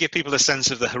 just to give people a sense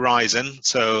of the horizon.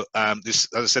 So this,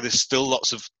 as I said, there's still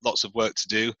lots of work to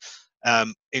do.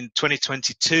 In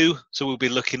 2022, so we'll be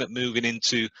looking at moving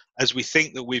into, as we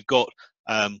think that we've got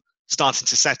starting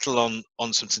to settle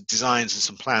on some designs and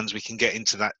some plans, we can get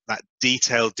into that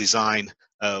detailed design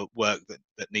work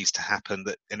that needs to happen,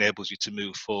 that enables you to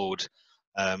move forward,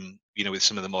 you know, with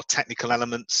some of the more technical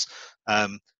elements.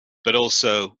 But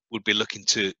also would be looking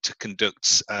to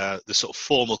conduct the sort of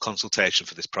formal consultation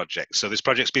for this project. So this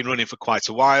project's been running for quite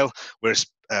a while. We're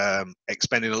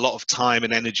expending a lot of time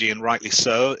and energy, and rightly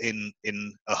so, in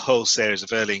a whole series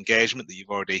of early engagement that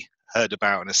you've already heard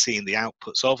about and are seeing the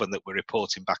outputs of, and that we're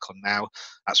reporting back on now.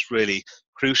 That's really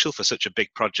crucial for such a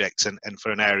big project and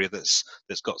for an area that's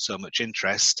got so much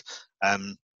interest.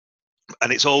 And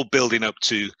it's all building up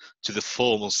to the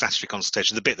formal statutory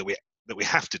consultation, the bit that we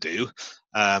have to do,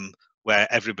 where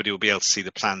everybody will be able to see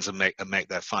the plans and make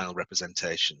their final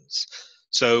representations.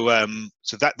 So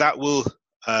that will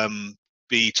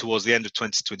be towards the end of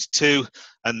 2022,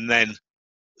 and then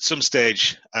some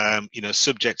stage, you know,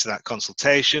 subject to that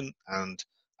consultation and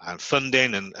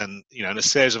funding and you know, and a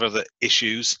series of other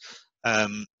issues,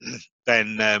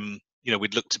 then you know,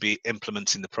 we'd look to be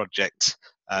implementing the project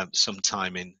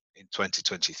sometime in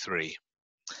 2023.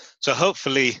 So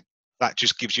hopefully that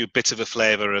just gives you a bit of a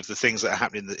flavour of the things that are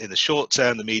happening in the short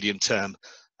term, the medium term,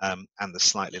 and the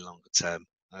slightly longer term.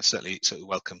 I certainly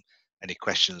welcome any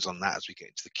questions on that as we get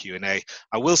into the Q&A.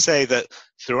 I will say that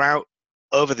throughout,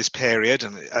 over this period,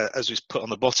 and as we put on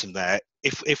the bottom there,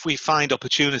 if we find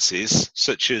opportunities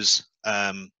such as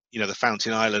you know, the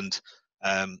Fountain Island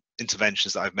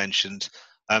interventions that I've mentioned,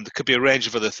 there could be a range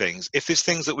of other things. If there's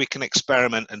things that we can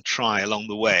experiment and try along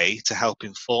the way to help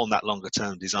inform that longer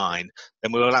term design,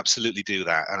 then we will absolutely do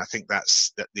that. And I think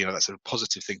that's a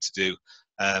positive thing to do.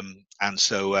 And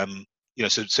so you know,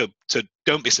 so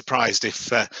don't be surprised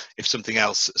if something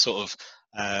else sort of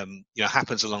you know,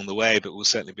 happens along the way, but we'll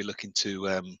certainly be looking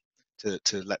to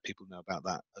let people know about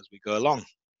that as we go along.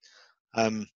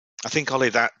 I think, Ollie,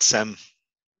 that's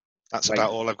about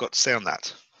all I've got to say on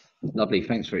that. Lovely,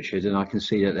 thanks, Richard. And I can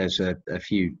see that there's a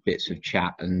few bits of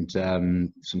chat and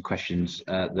some questions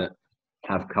that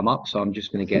have come up. So I'm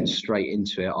just going to get straight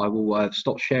into it. I will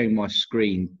stop sharing my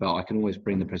screen, but I can always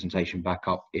bring the presentation back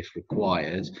up if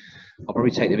required. I'll probably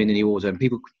take them in any order. And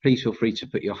people, please feel free to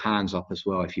put your hands up as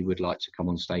well if you would like to come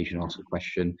on stage and ask a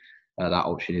question. That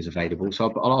option is available.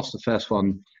 So I'll ask the first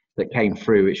one that came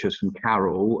through, which was from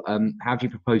Carol. How do you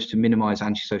propose to minimise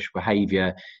antisocial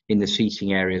behaviour in the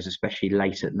seating areas, especially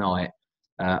late at night?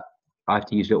 I have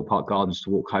to use Little Park Gardens to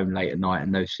walk home late at night,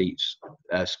 and those seats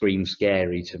scream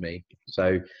scary to me.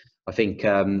 So I think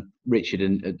Richard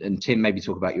and Tim maybe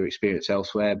talk about your experience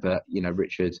elsewhere, but you know,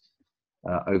 Richard,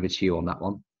 over to you on that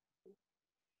one.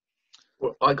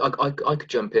 Well, I could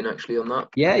jump in actually on that.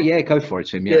 Yeah, go for it,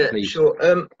 Tim. Yeah, please.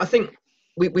 Sure. I think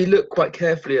we look quite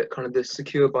carefully at kind of the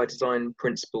secure by design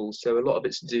principles. So a lot of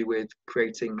it's to do with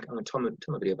creating. I'm going to turn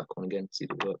my video back on again, see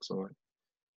if it works all right.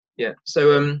 Yeah.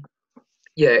 So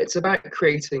yeah, it's about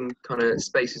creating kind of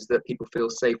spaces that people feel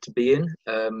safe to be in,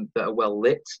 that are well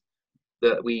lit,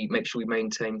 that we make sure we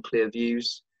maintain clear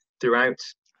views throughout,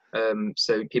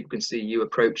 so people can see you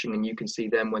approaching and you can see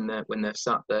them when they're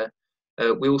sat there.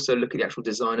 We also look at the actual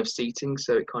design of seating,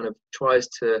 so it kind of tries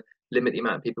to limit the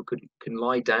amount of people can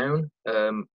lie down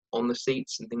on the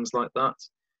seats and things like that.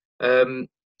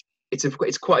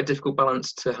 It's quite a difficult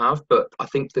balance to have, but I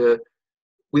think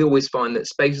we always find that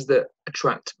spaces that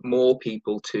attract more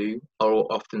people to are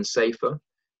often safer.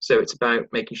 So it's about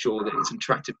making sure that it's an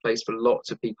attractive place for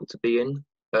lots of people to be in,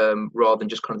 rather than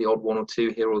just kind of the odd one or two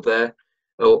here or there.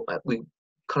 Or we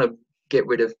kind of get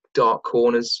rid of dark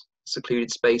corners,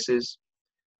 secluded spaces.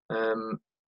 So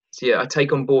yeah, I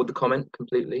take on board the comment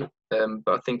completely, but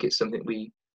I think it's something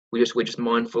we're just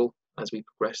mindful as we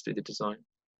progress through the design.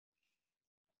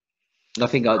 I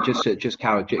think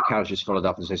Carol just followed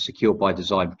up and says secure by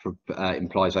design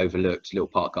implies overlooked. Little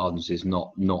Park Gardens is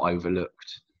not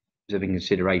overlooked. Is there any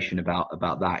consideration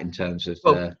about that in terms of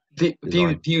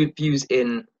views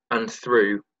in and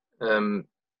through?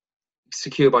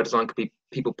 Secure by design could be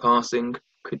people passing,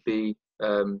 could be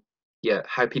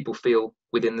how people feel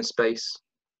within the space,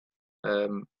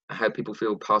 how people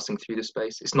feel passing through the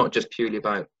space. It's not just purely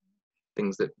about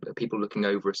things that are people looking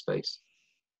over a space.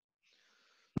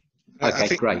 Okay, I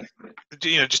think, great.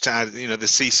 Just to add,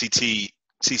 the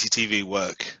CCTV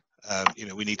work.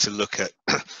 We need to look at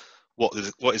what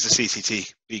is the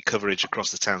CCTV coverage across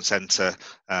the town centre.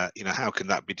 How can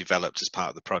that be developed as part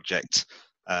of the project?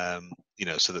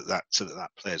 So that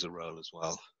plays a role as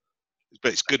well.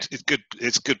 But it's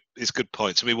good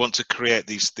points. And we want to create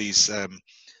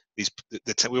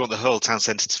we want the whole town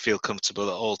centre to feel comfortable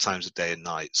at all times of day and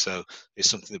night. So it's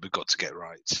something that we've got to get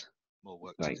right. More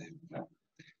work to do.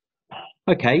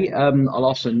 Okay, I'll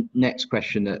ask the next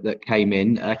question that came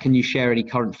in. Can you share any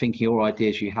current thinking or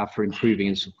ideas you have for improving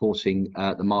and supporting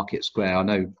the market square? I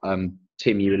know,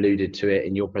 Tim, you alluded to it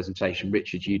in your presentation.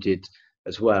 Richard, you did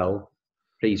as well.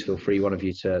 Please feel free, one of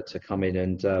you, to come in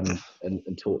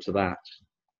and talk to that.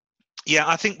 Yeah,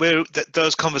 I think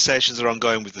those conversations are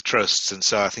ongoing with the trusts, and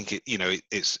so I think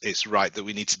it's right that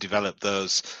we need to develop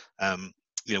those.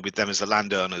 With them as the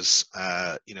landowners,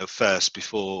 first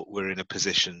before we're in a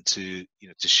position to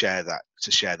share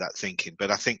that thinking. But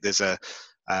I think there's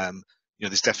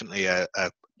there's definitely a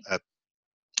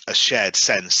shared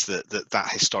sense that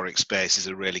historic space is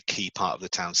a really key part of the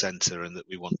town centre, and that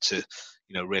we want to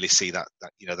really see that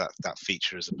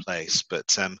feature as a place.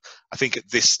 But I think at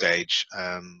this stage,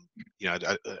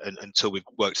 until we've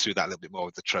worked through that a little bit more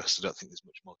with the trust, I don't think there's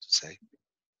much more to say.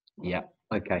 Yeah.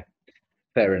 Okay.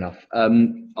 Fair enough.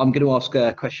 I'm going to ask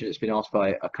a question that's been asked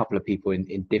by a couple of people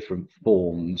in different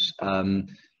forms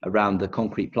around the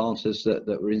concrete planters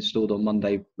that were installed on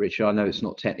Monday. Richard, I know it's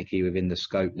not technically within the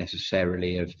scope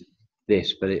necessarily of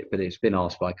this, but it's been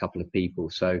asked by a couple of people.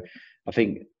 So I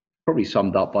think probably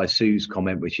summed up by Sue's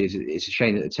comment, which is it's a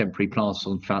shame that the temporary planters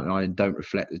on Fountain Island don't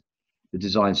reflect the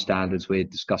design standards we're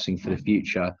discussing for the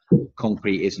future.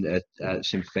 Concrete isn't a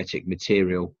sympathetic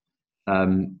material.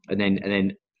 And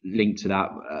then linked to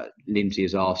that, Lindsay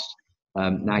has asked,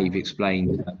 now you've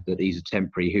explained that these are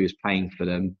temporary, who is paying for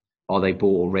them? Are they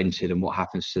bought or rented, and what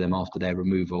happens to them after their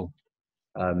removal?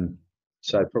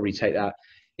 So probably take that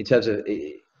in terms of,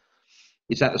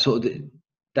 is that the sort of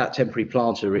that temporary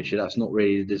planter, Richard? That's not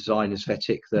really the design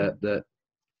aesthetic that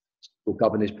will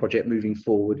govern this project moving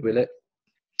forward, will it?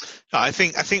 I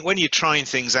think when you're trying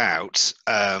things out,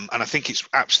 and I think it's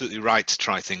absolutely right to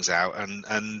try things out, and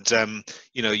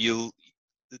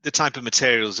the type of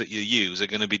materials that you use are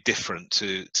going to be different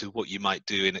to what you might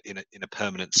do in a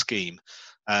permanent scheme.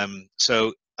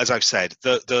 So as I've said,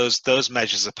 those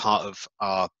measures are part of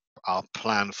our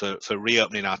plan for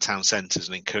reopening our town centres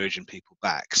and encouraging people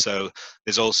back. So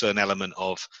there's also an element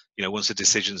of, once a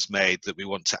decision's made that we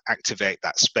want to activate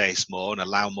that space more and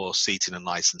allow more seating and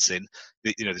licensing,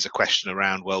 there's a question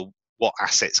around, well, what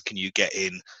assets can you get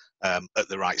in at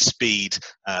the right speed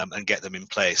and get them in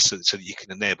place so that you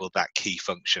can enable that key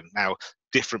function. Now,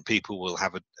 different people will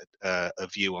have a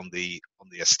view on the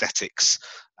aesthetics.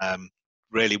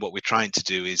 Really, what we're trying to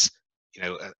do is,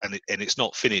 and it's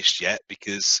not finished yet,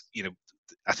 because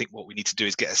I think what we need to do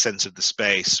is get a sense of the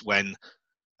space when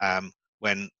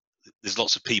there's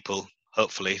lots of people,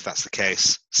 hopefully, if that's the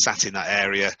case, sat in that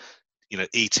area,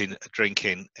 eating,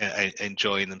 drinking,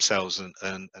 enjoying themselves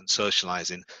and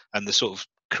socializing, and the sort of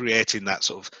creating that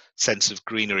sort of sense of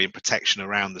greenery and protection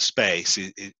around the space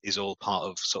is all part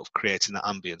of sort of creating that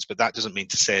ambience. But that doesn't mean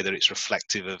to say that it's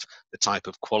reflective of the type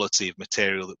of quality of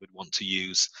material that we'd want to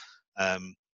use,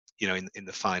 you know, in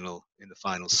the final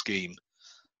scheme.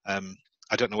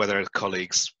 I don't know whether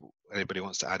colleagues, anybody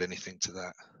wants to add anything to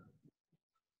that.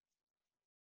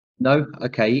 No,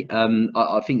 okay.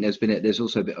 I think there's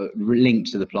also a bit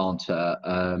linked to the planter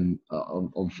on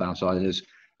Fowlside. There's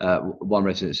one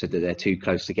resident said that they're too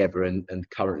close together and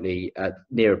currently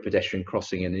near a pedestrian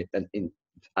crossing and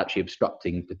actually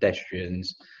obstructing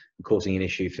pedestrians and causing an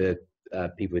issue for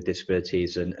people with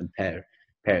disabilities and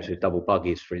parents with double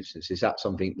buggies, for instance. Is that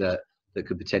something that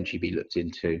could potentially be looked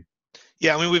into?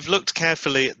 Yeah, I mean, we've looked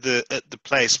carefully at the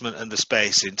placement and the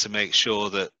spacing to make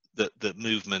sure that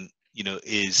movement, you know,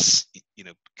 is, you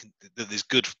know, that there's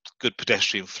good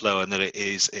pedestrian flow and that it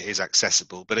is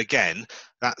accessible. But again,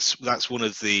 that's one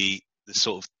of the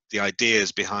sort of the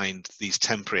ideas behind these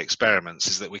temporary experiments,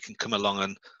 is that we can come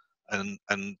along and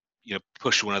you know,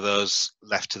 push one of those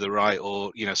left to the right,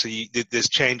 or, you know, so there's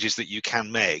changes that you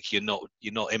can make. You're not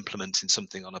implementing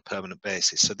something on a permanent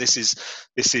basis. So this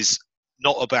is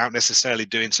not about necessarily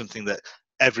doing something that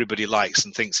everybody likes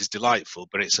and thinks is delightful,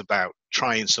 but it's about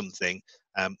trying something,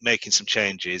 making some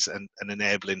changes and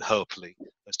enabling, hopefully,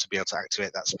 us to be able to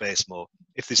activate that space more.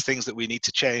 If there's things that we need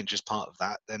to change as part of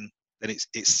that, then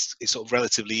it's sort of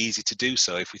relatively easy to do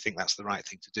so if we think that's the right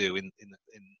thing to do in the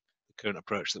current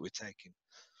approach that we're taking.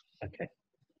 Okay.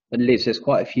 And Liz, there's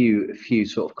quite a few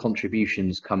sort of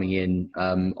contributions coming in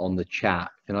on the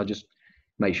chat. Can I just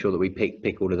make sure that we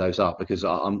pick all of those up, because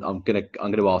I'm gonna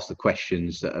ask the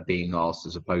questions that are being asked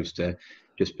as opposed to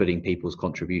just putting people's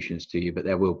contributions to you. But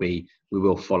we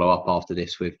will follow up after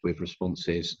this with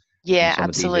responses. Yeah, some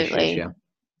absolutely. Of these issues,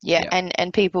 yeah.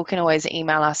 And people can always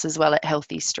email us as well at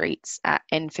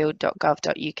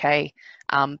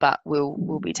healthystreets@enfield.gov.uk. But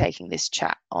we'll be taking this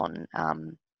chat on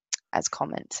as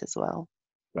comments as well.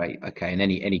 Great. Okay. And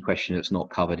any question that's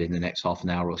not covered in the next half an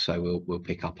hour or so, we'll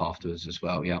pick up afterwards as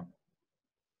well. Yeah.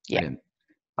 Yeah. Brilliant.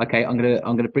 Okay, I'm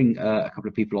gonna bring a couple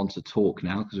of people on to talk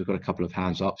now, because we've got a couple of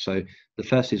hands up. So the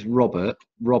first is Robert.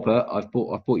 Robert, I've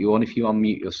brought you on. If you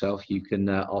unmute yourself, you can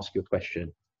ask your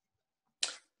question.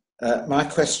 My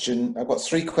question, I've got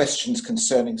 3 questions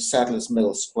concerning Sadler's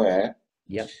Mill Square.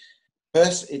 Yeah.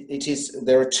 First,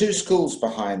 there are 2 schools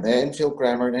behind there, Enfield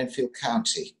Grammar and Enfield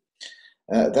County.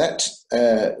 That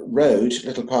road,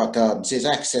 Little Park Gardens, is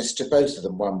access to both of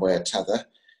them one way or t'other.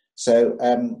 So,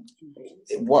 and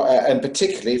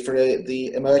particularly for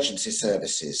the emergency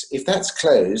services. If that's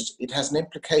closed, it has an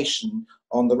implication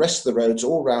on the rest of the roads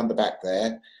all round the back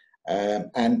there.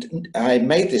 And I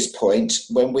made this point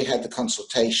when we had the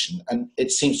consultation, and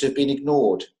it seems to have been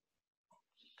ignored.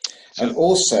 And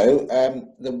also,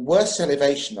 the worst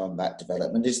elevation on that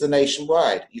development is the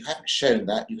nationwide. You haven't shown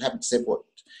that. You haven't said what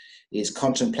is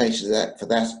contemplated for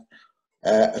that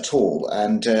at all.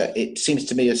 And it seems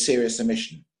to me a serious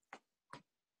omission.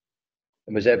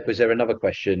 And was there another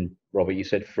question, Robert? You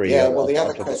said 3. Yeah, well, the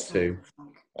other question,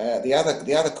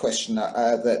 the other question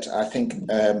that I think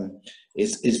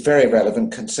is very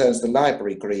relevant concerns the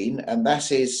library green, and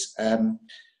that is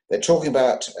they're talking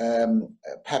about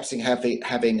perhaps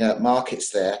having markets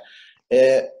there.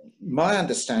 My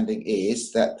understanding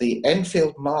is that the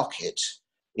Enfield market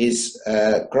is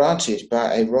granted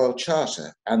by a royal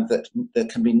charter, and that there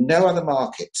can be no other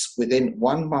markets within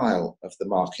 1 mile of the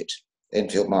market,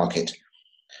 Enfield market.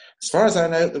 As far as I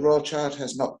know, the royal charter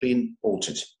has not been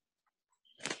altered.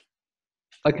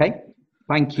 Okay,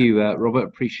 thank you, Robert.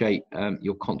 Appreciate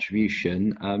your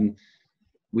contribution.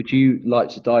 Would you like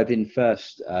to dive in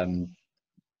first,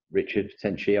 Richard,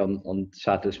 potentially on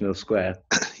Sadler's Mill Square?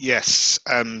 Yes,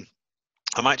 I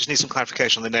might just need some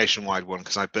clarification on the nationwide one,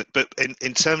 because but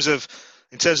in terms of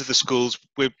the schools,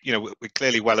 we're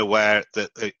clearly well aware of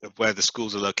where the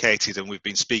schools are located, and we've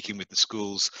been speaking with the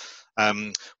schools.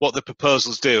 What the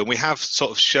proposals do, and we have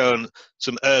sort of shown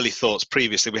some early thoughts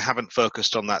previously. We haven't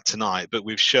focused on that tonight, but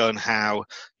we've shown how,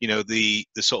 you know, the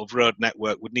sort of road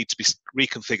network would need to be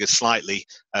reconfigured slightly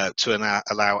to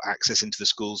allow access into the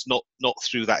schools, not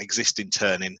through that existing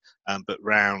turning, but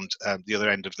round the other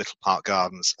end of Little Park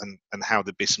Gardens, and how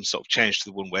there'd be some sort of change to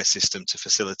the one-way system to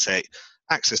facilitate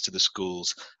access to the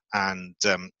schools and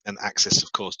access,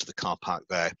 of course, to the car park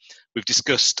there. We've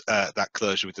discussed that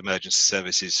closure with emergency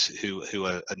services, who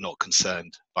are not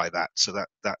concerned by that, so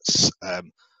that's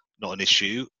not an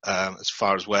issue as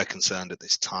far as we're concerned at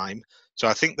this time. So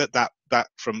I think that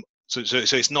so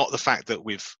it's not the fact that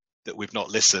we've not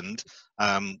listened.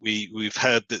 We've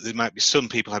heard that there might be some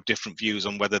people have different views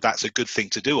on whether that's a good thing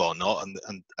to do or not,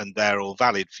 and they're all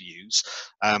valid views.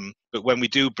 But when we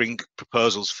do bring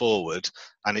proposals forward,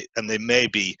 and they may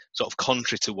be sort of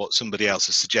contrary to what somebody else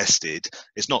has suggested,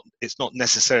 it's not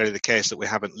necessarily the case that we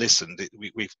haven't listened.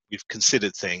 We've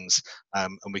considered things,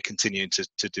 and we continue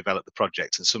to develop the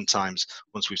project. And sometimes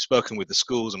once we've spoken with the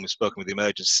schools and we've spoken with the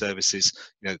emergency services,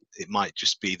 it might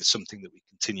just be something that we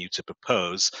continue to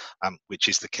propose, which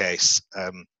is the case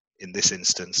in this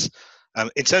instance.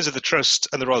 In terms of the trust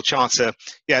and the Royal Charter,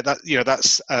 yeah,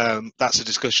 that's a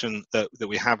discussion that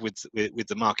we have with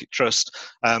the Market Trust.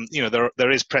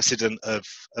 There is precedent of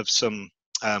some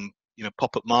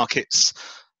pop-up markets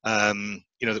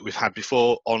that we've had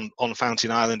before on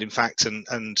Fountain Island, in fact,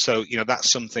 and so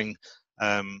that's something.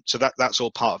 So that's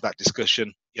all part of that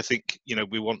discussion. I think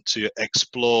we want to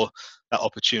explore that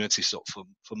opportunity sort of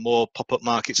for more pop-up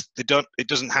markets. It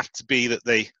doesn't have to be that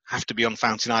they have to be on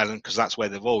Fountain Island, because that's where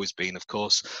they've always been, of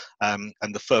course. And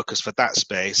the focus for that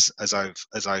space, as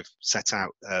I've set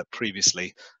out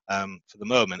previously, for the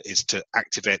moment, is to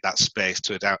activate that space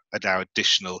to allow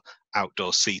additional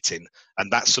outdoor seating,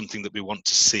 and that's something that we want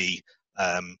to see.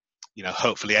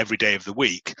 Hopefully every day of the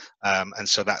week, and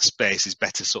so that space is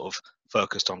better sort of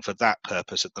focused on for that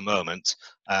purpose at the moment,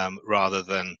 rather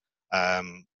than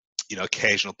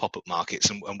occasional pop-up markets.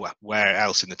 And where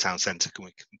else in the town centre can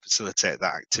we facilitate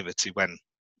that activity when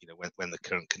the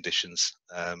current conditions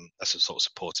are sort of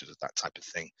supportive of that type of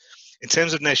thing. In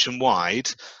terms of nationwide,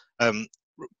 so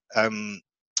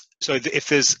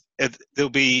if there'll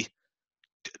be,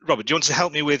 Robert, do you want to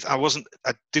help me with? I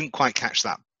didn't quite catch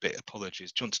that bit.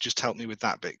 Apologies. Do you want to just help me with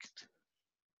that bit?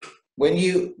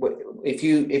 If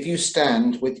you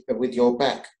stand with your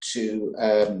back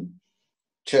to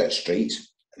Church Street,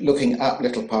 looking up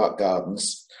Little Park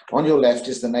Gardens, on your left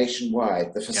is the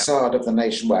Nationwide, the facade of the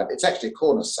Nationwide. It's actually a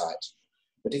corner site,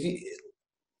 but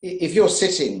if you're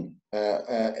sitting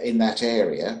in that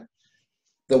area,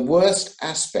 the worst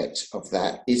aspect of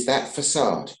that is that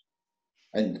facade.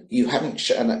 And you haven't,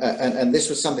 and this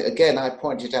was something, again, I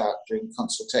pointed out during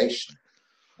consultation.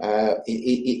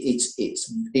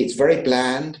 It's very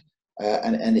bland,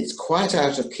 and it's quite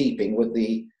out of keeping with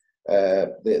the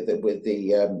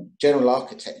general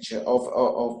architecture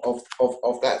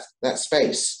of that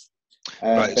space.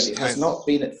 Right. But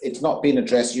it's not been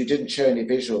addressed. You didn't show any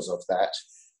visuals of that,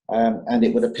 and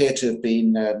it would appear to have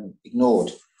been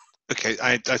ignored. Okay,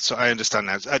 I understand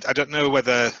now. I don't know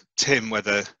whether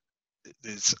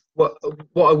what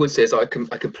I would say is I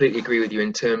completely agree with you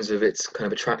in terms of its kind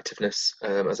of attractiveness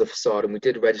as a facade, and we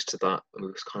did register that, and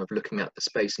we was kind of looking at the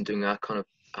space and doing our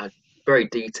very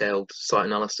detailed site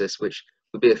analysis, which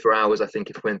would be here for hours, I think,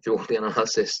 if we went through all the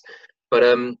analysis. But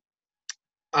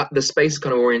the space is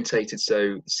kind of orientated,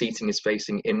 so seating is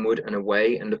facing inward and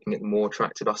away, and looking at the more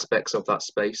attractive aspects of that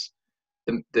space.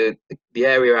 The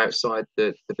area outside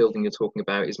the building you're talking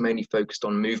about is mainly focused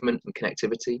on movement and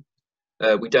connectivity.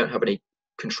 We don't have any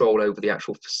control over the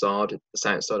actual facade that's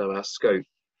outside of our scope.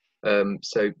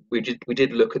 So we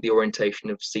did look at the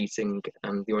orientation of seating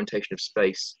and the orientation of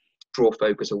space, draw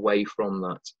focus away from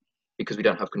that, because we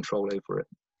don't have control over it.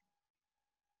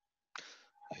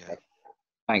 Yeah.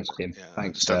 Thanks, Tim. Yeah,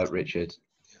 Thanks, Richard.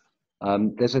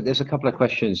 There's a couple of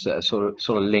questions that are sort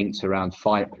of linked around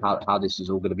how this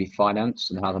is all going to be financed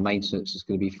and how the maintenance is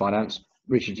going to be financed.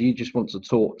 Richard, do you just want to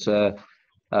talk to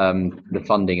the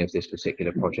funding of this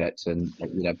particular project? And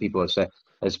people have said,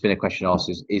 there's been a question asked: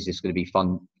 is this going to be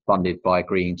funded by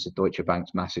agreeing to Deutsche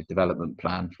Bank's massive development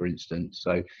plan, for instance?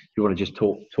 So, do you want to just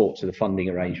talk to the funding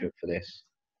arrangement for this?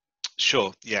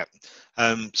 Sure. Yeah.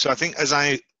 So I think, as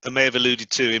I may have alluded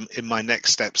to in my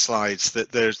next step slides,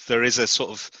 that there is a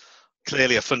sort of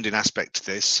clearly a funding aspect to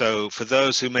this. So for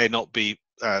those who may not be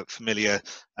familiar,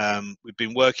 we've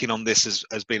been working on this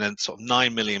as being a sort of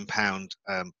 £9 million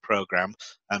programme.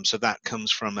 So that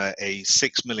comes from a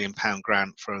 £6 million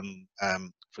grant from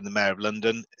the Mayor of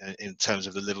London in terms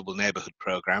of the Livable Neighbourhood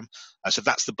programme. So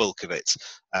that's the bulk of it.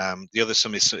 The other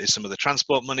sum is some of the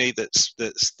transport money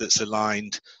that's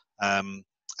aligned,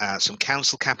 some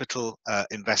council capital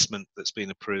investment that's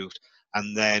been approved,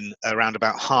 and then around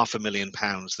about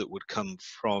 £500,000 that would come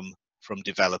from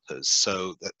developers.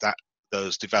 So that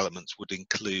those developments would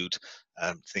include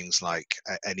things like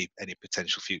any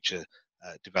potential future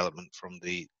development from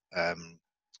the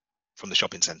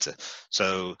shopping centre.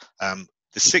 So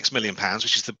the £6 million,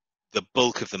 which is the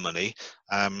bulk of the money.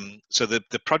 So the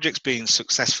project's been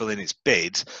successful in its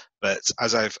bid, but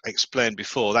as I've explained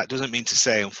before, that doesn't mean to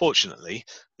say, unfortunately,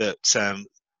 that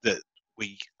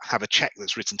we have a check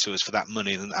that's written to us for that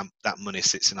money, and that money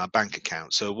sits in our bank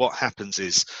account. So what happens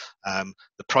is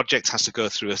the project has to go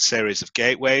through a series of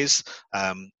gateways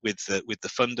with the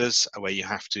funders, where you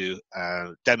have to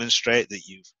demonstrate that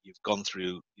you've gone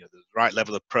through the right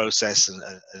level of process and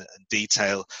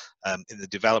detail in the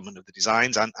development of the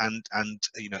designs, and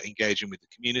engaging with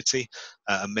the community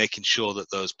and making sure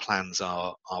that those plans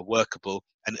are workable.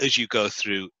 And as you go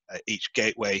through each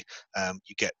gateway,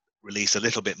 you get release a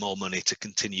little bit more money to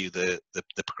continue the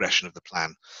progression of the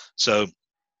plan. So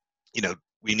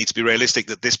we need to be realistic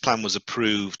that this plan was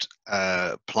approved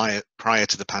prior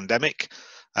to the pandemic.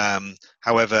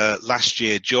 However, last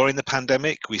year during the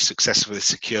pandemic, we successfully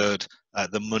secured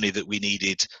the money that we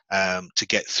needed to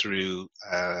get through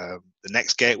the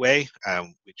next gateway,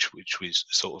 which we've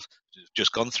sort of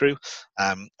just gone through,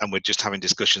 and we're just having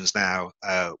discussions now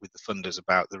with the funders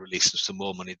about the release of some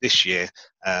more money this year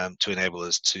to enable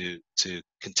us to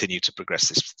continue to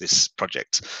progress this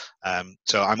project.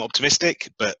 So I'm optimistic,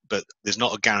 but there's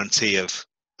not a guarantee of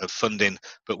funding.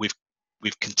 But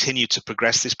we've continued to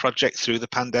progress this project through the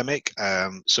pandemic.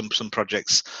 Some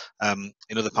projects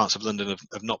in other parts of London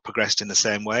have not progressed in the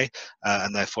same way,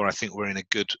 and therefore I think we're in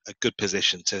a good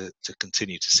position to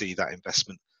continue to see that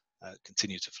investment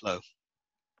continue to flow.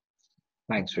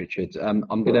 Thanks, Richard.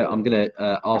 I'm gonna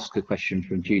ask a question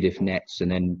from Judith Netz,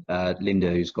 and then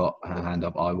Linda, who's got her hand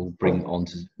up, I will bring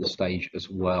onto the stage as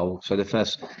well. So the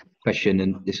first question,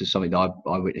 and this is something that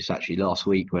I witnessed actually last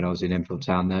week when I was in Enfield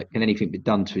Town. Can anything be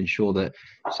done to ensure that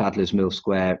Sadler's Mill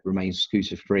Square remains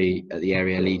scooter-free at the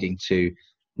area leading to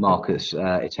Marcus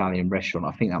Italian Restaurant?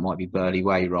 I think that might be Burley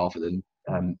Way rather than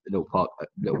Little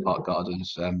Park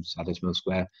Gardens, Sadler's Mill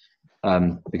Square,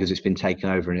 because it's been taken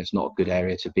over and it's not a good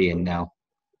area to be in now.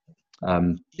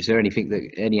 Is there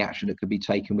any action that could be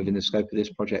taken within the scope of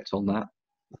this project on that?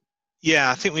 Yeah,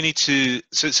 I think we need to.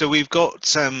 So we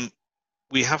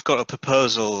have got a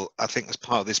proposal, I think, as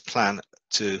part of this plan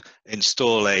to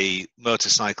install a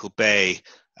motorcycle bay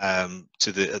at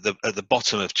the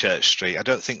bottom of Church Street. I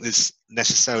don't think there's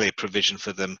necessarily a provision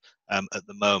for them at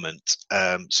the moment.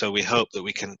 So we hope that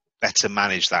we can better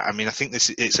manage that. I mean, I think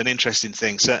it's an interesting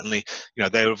thing. Certainly,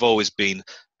 they have always been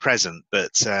present,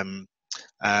 but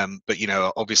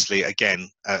obviously, again,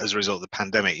 as a result of the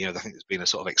pandemic, I think there's been a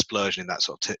sort of explosion in that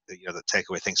sort of that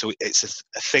takeaway thing. So it's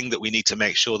a thing that we need to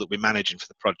make sure that we're managing for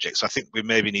the project. So I think we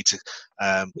maybe need to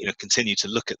continue to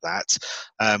look at that.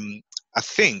 I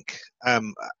think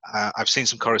I've seen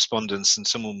some correspondence,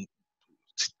 and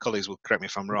colleagues will correct me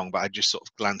if I'm wrong, but I just sort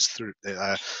of glanced through,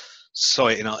 saw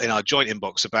it in our joint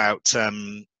inbox about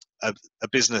a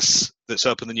business that's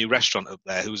opened a new restaurant up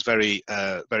there, who was very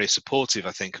supportive,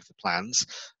 I think, of the plans,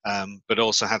 but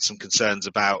also had some concerns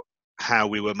about how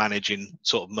we were managing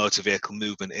sort of motor vehicle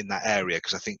movement in that area,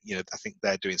 because I think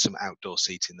they're doing some outdoor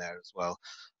seating there as well.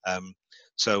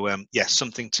 Yes,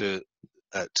 something to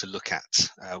look at,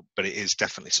 but it is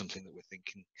definitely something that we're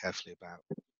thinking carefully about.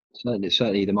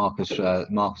 Certainly, the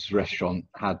Marcus restaurant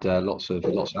had lots of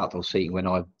outdoor seating when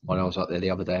I was up there the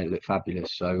other day. It looked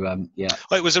fabulous. So yeah.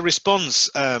 Well, it was a response.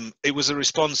 It was a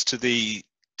response to the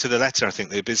letter, I think,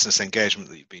 the business engagement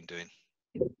that you've been doing.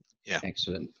 Yeah.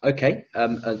 Excellent. Okay.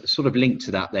 Sort of linked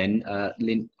to that then,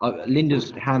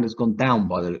 Linda's hand has gone down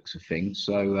by the looks of things.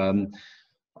 So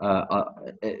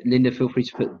Linda, feel free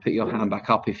to put your hand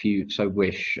back up if you so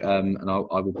wish, and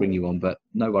I will bring you on, but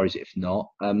no worries if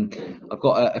not. I've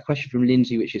got a question from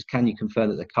Lindsay, which is, can you confirm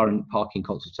that the current parking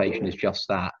consultation is just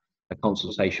that, a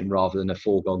consultation rather than a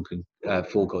foregone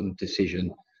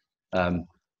decision?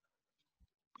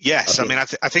 Yes, I mean,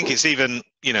 I think it's even,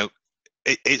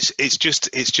 it's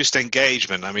just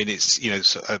engagement. I mean, it's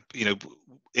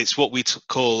it's what we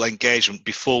call engagement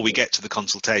before we get to the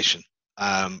consultation.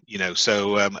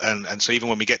 So even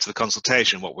when we get to the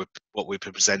consultation, what we're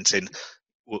presenting,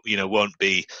 won't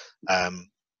be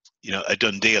a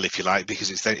done deal, if you like,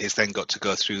 because it's then got to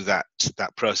go through that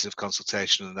process of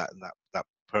consultation and that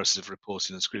process of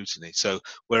reporting and scrutiny. So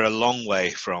we're a long way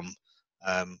from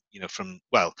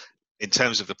in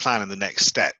terms of the plan and the next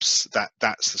steps,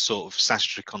 that's the sort of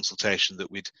statutory consultation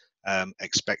that we'd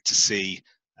expect to see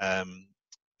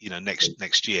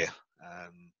next year.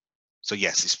 So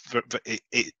yes,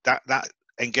 that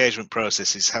engagement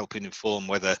process is helping inform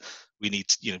whether we need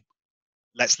to,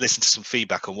 let's listen to some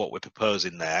feedback on what we're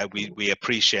proposing there. We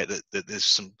appreciate that there's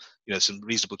some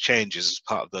reasonable changes as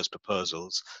part of those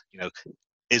proposals.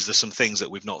 Is there some things that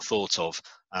we've not thought of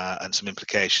and some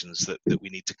implications that we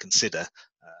need to consider?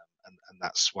 And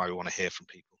that's why we want to hear from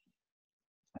people.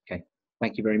 Okay,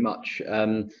 thank you very much.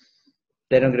 Then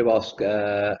I'm going to ask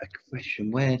a question.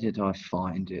 Where did I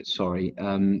find it? Sorry.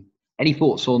 Any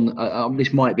thoughts on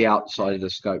this? Might be outside of the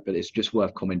scope, but it's just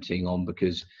worth commenting on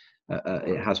because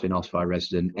it has been asked by a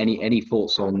resident. Any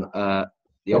thoughts on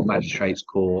the Old Magistrates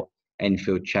Court,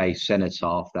 Enfield Chase,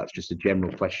 Cenotaph? That's just a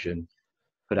general question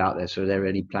put out there. So are there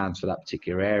any plans for that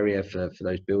particular area for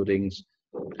those buildings?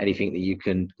 Anything that you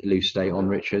can elucidate on,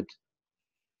 Richard?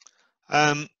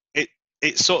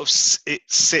 It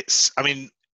sits. I mean,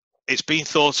 it's been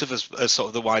thought of as sort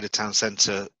of the wider town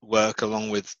centre work,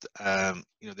 along with the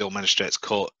Old Magistrates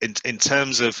Court. In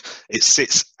terms of, it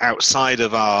sits outside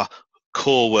of our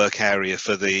core work area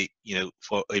for the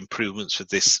for improvements for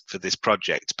this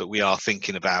project. But we are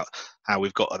thinking about how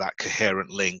we've got that coherent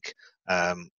link,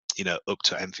 up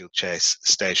to Enfield Chase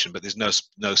station. But there's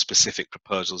no specific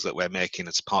proposals that we're making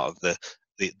as part of the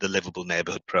livable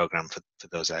neighbourhood programme for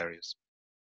those areas.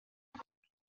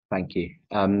 Thank you.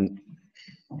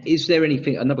 Is there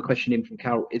anything, another question in from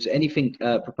Carol, is there anything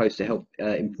proposed to help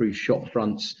improve shop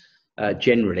fronts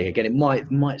generally? Again,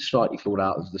 it might slightly fall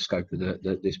out of the scope of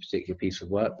this particular piece of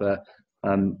work, but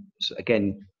so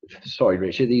again, sorry,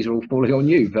 Richard, these are all falling on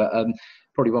you, but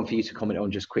probably one for you to comment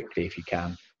on just quickly if you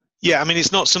can. Yeah, I mean,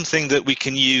 it's not something that we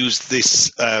can use. This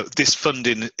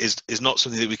funding is not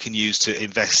something that we can use to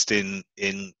invest in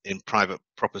private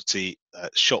property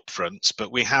shop fronts.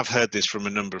 But we have heard this from a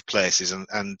number of places, and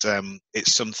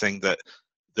it's something that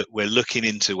we're looking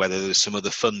into, whether there's some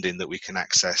other funding that we can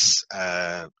access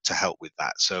to help with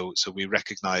that. So we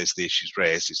recognise the issues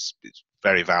raised. It's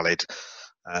very valid,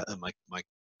 and my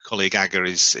colleague Aga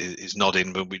is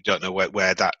nodding, but we don't know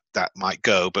where that might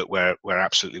go. But we're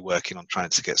absolutely working on trying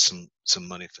to get some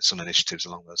money for some initiatives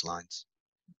along those lines.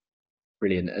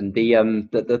 Brilliant. And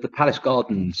the Palace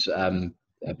Gardens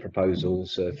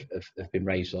proposals have been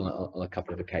raised on a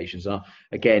couple of occasions.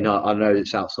 Again, I know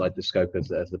it's outside the scope of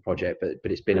the project,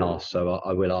 but it's been asked, so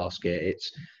I will ask it.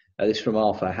 It's this from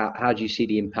Arthur. How do you see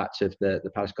the impact of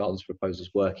the Palace Gardens proposals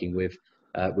working with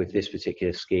this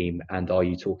particular scheme, and are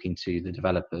you talking to the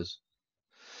developers?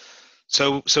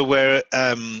 So we're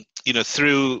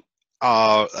through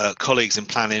our colleagues in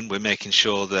planning, we're making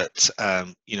sure that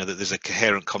that there's a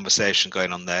coherent conversation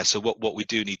going on there. So what we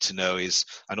do need to know is,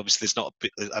 and obviously there's not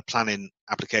a planning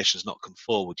application has not come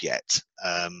forward yet,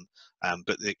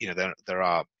 but there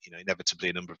are inevitably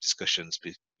a number of discussions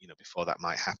before that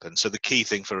might happen. So the key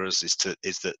thing for us is that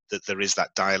there is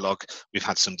that dialogue. We've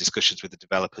had some discussions with the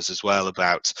developers as well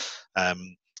about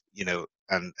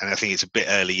and I think it's a bit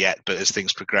early yet, but as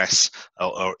things progress,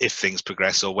 or if things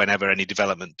progress, or whenever any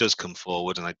development does come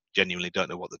forward, and I genuinely don't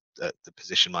know what the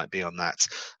position might be on that,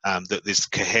 that there's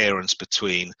coherence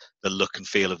between the look and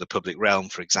feel of the public realm,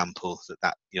 for example,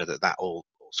 that all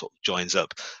sort of joins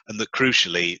up, and that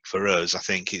crucially for us, I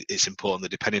think it's important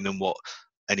that depending on what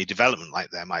any development like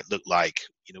that might look like,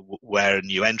 where a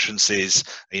new entrance is,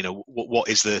 what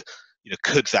is the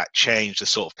could that change the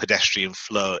sort of pedestrian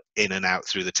flow in and out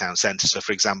through the town centre? So,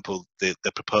 for example, the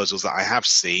proposals that I have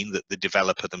seen that the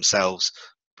developer themselves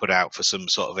put out for some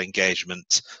sort of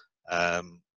engagement,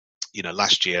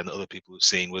 last year, and that other people have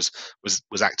seen was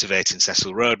activating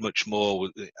Cecil Road much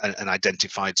more, and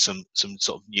identified some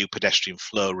sort of new pedestrian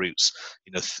flow routes,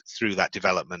 through that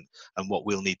development. And what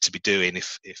we'll need to be doing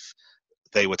if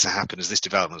they were to happen as this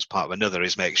development was part of another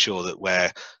is make sure that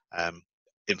we're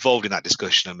involved in that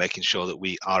discussion and making sure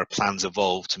that our plans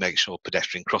evolve to make sure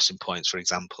pedestrian crossing points, for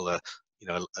example, are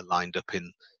lined up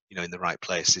in the right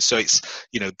places. So it's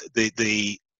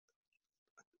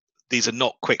these are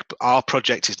not quick. Our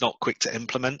project is not quick to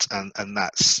implement, and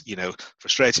that's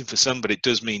frustrating for some, but it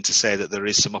does mean to say that there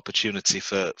is some opportunity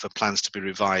for plans to be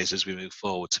revised as we move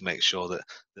forward to make sure that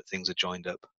things are joined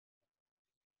up.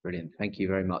 Brilliant, thank you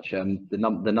very much.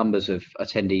 The numbers of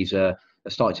attendees are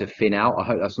starting to thin out. I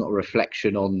hope that's not a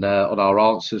reflection on our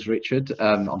answers, Richard.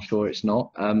 I'm sure it's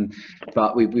not.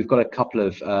 But we've got a couple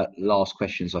of last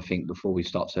questions, I think, before we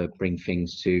start to bring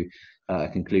things to a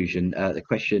conclusion. The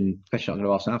question I'm going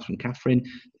to ask now is from Catherine.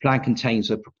 The plan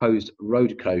contains a proposed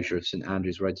road closure of St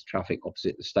Andrews Road to traffic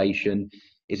opposite the station.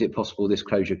 Is it possible this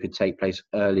closure could take place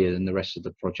earlier than the rest of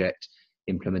the project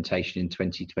implementation in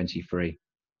 2023?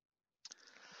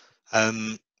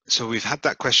 So we've had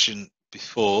that question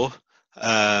before.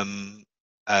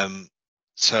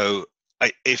 So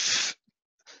if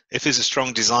there's a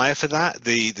strong desire for that,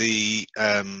 it's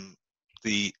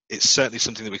certainly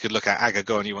something that we could look at. Aga,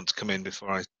 go on, you want to come in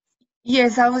before I?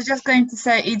 Yes, I was just going to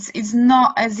say it's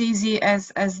not as easy as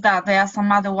that. There are some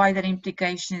other wider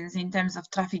implications in terms of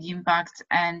traffic impact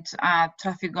and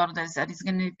traffic orders that is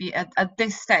going to be at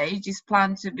this stage is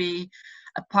planned to be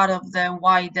a part of the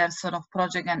wider sort of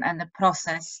project and the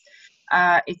process.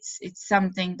 It's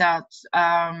something that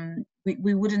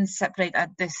we wouldn't separate at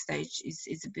this stage.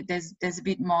 It's a bit, there's a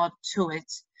bit more to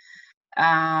it.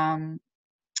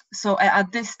 So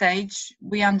at this stage,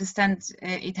 we understand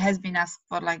it has been asked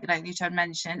for, like Richard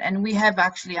mentioned, and we have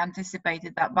actually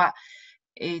anticipated that, but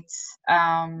it's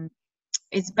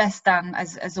best done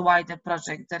as a wider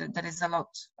project. There is a lot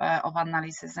of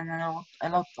analysis and a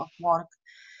lot of work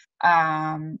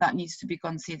that needs to be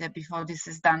considered before this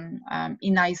is done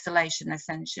in isolation,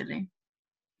 essentially.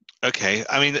 Okay,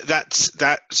 I mean that's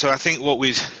that. So I think what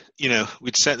we'd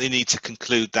certainly need to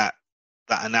conclude that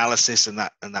analysis and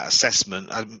that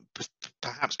assessment,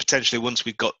 perhaps potentially once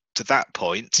we got to that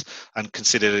point and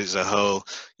considered it as a whole,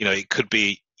 it could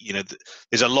be,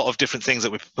 there's a lot of different things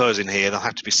that we're proposing here. They'll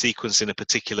have to be sequenced in a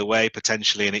particular way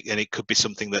potentially, and it could be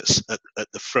something that's at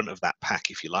the front of that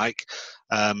pack, if you like.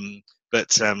 But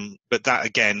that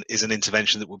again is an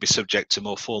intervention that will be subject to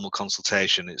more formal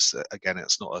consultation. It's again,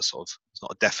 it's not a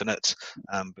definite,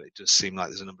 but it does seem like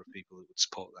there's a number of people that would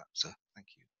support that. So thank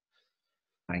you.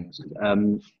 Thanks.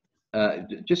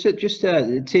 Just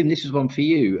Tim, this is one for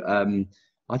you.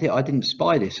 I didn't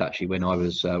spy this actually when I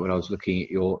was looking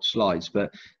at your slides,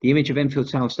 but the image of Enfield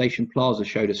Town Station Plaza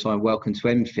showed a sign "Welcome to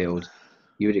Enfield."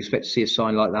 You would expect to see a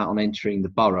sign like that on entering the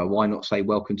borough. Why not say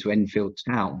 "Welcome to Enfield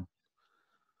Town"?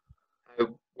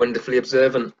 Wonderfully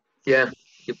observant. Yeah,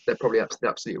 they're probably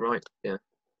absolutely right. Yeah.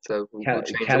 So we'll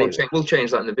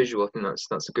change that in the visual. I think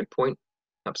that's a good point.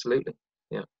 Absolutely.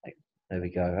 Yeah. There we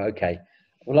go. Okay.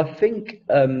 Well, I think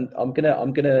I'm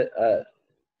gonna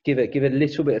give a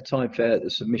little bit of time for the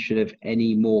submission of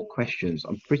any more questions.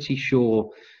 I'm pretty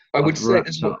sure. I would say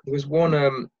there was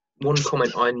one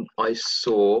comment I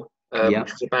saw,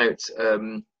 which was about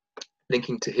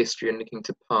linking to history and linking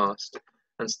to past.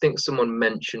 And I think someone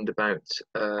mentioned about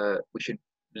we should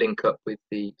link up with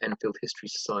the Enfield History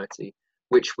Society,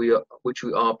 which we are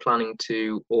planning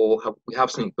to, or we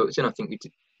have something booked in. I think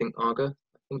Arga.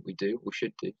 I think we do. We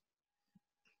should do.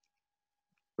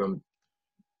 I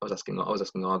was asking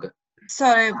Arga.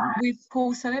 Sorry, with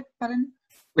who? Sorry, pardon?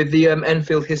 With the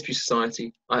Enfield History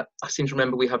Society, I seem to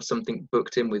remember we have something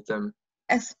booked in with them.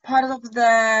 As part of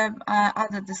the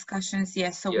other discussions,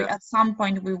 yes. So yeah. At some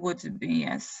point we would be,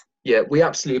 yes. Yeah, we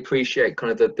absolutely appreciate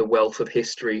kind of the wealth of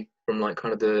history from like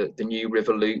kind of the new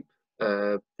River Loop,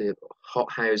 the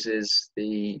hot houses,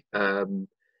 the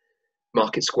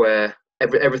Market Square,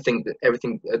 everything,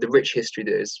 the rich history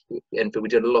that is Enfield. We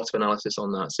did a lot of analysis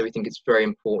on that, so we think it's very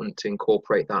important to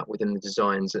incorporate that within the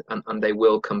designs, and they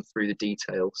will come through the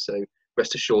detail. So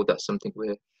rest assured, that's something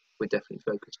we're definitely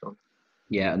focused on.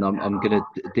 Yeah, and I'm going to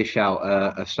dish out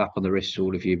a slap on the wrist to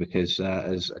all of you, because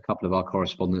as a couple of our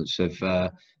correspondents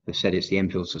have said, it's the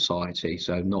Enfield Society,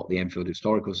 so not the Enfield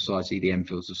Historical Society, the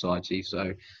Enfield Society.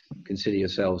 So consider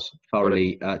yourselves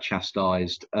thoroughly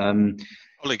chastised.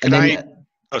 Ollie,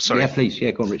 oh, sorry. Yeah, please.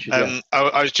 Yeah, go on, Richard. Yeah.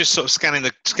 I was just sort of scanning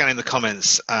the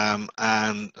comments,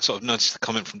 and sort of noticed the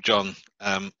comment from John.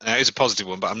 It is a positive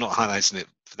one, but I'm not highlighting it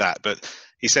for that. But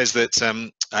he says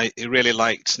that he really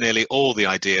liked nearly all the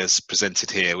ideas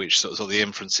presented here, which sort of the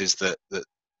inferences that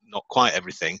not quite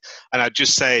everything. And I'd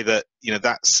just say that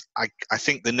that's I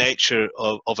think the nature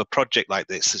of a project like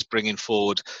this is bringing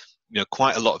forward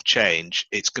quite a lot of change.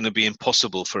 It's going to be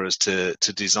impossible for us to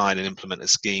design and implement a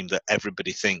scheme that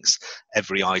everybody thinks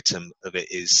every item of it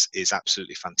is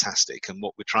absolutely fantastic. And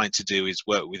what we're trying to do is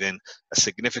work within a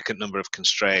significant number of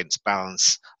constraints,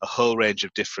 balance a whole range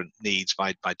of different needs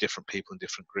by different people and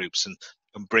different groups, and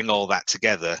bring all that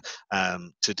together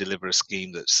to deliver a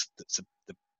scheme that's the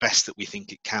best that we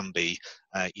think it can be,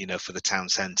 for the town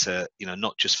centre,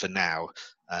 not just for now,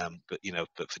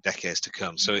 but for decades to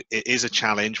come. So it is a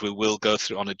challenge. We will go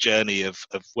through on a journey of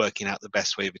working out the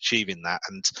best way of achieving that,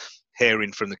 and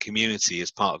hearing from the community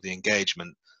as part of the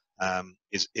engagement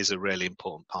is a really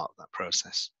important part of that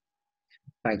process.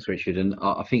 Thanks, Richard. And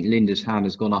I think Linda's hand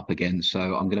has gone up again, so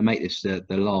I'm going to make this the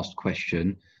last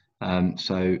question.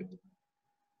 So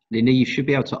Linda, you should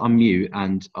be able to unmute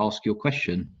and ask your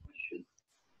question.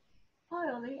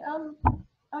 Hi, Ollie.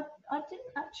 I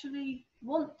didn't actually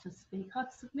want to speak.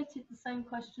 I've submitted the same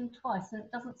question twice, and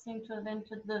it doesn't seem to have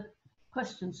entered the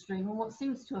question stream. And what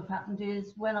seems to have happened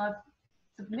is when I've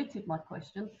submitted my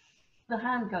question, the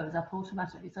hand goes up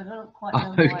automatically. So I don't quite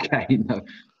know why. Okay, no.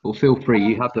 Well, feel free.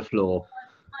 You have the floor.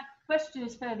 My question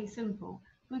is fairly simple.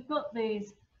 We've got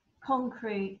these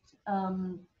concrete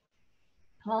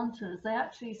planters. They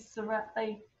actually surround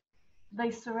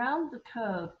the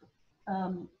curb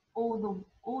all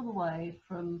the way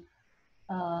from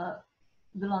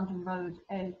the London Road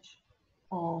edge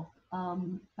of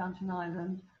Fountain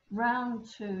Island round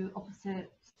to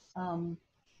opposite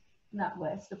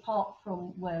NatWest, apart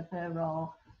from where there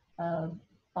are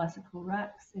bicycle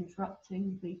racks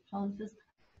interrupting the planters.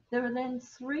 There are then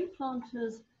 3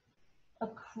 planters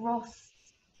across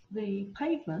the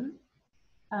pavement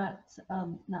at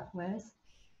NatWest.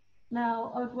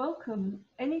 Now, I would welcome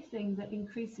anything that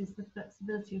increases the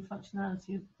flexibility and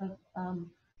functionality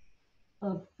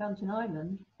of Fountain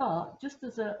Island, but just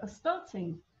as a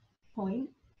starting point,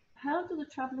 how do the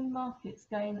travelling markets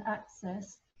gain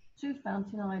access to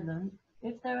Fountain Island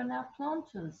if there are now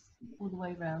planters all the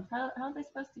way around? How are they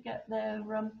supposed to get their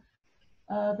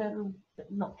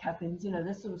not cabins, you know,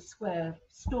 they're sort of square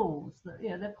stalls that, you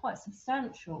know, they're quite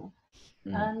substantial.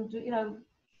 And, you know,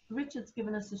 Richard's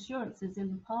given us assurances in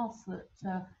the past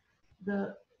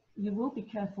that you will be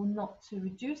careful not to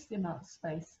reduce the amount of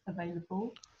space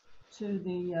available to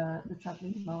the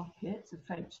travelling markets, the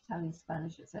French, Italian,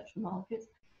 Spanish, etc. markets,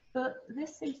 but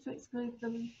this seems to exclude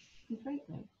them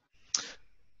completely.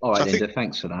 All right, So Linda,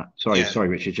 thanks for that. Sorry, yeah. sorry,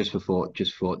 Richard. Just before,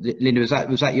 Linda,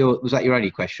 was that your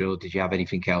only question, or did you have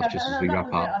anything else just as we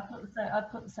wrap up? I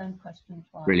put the same question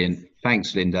twice. Brilliant.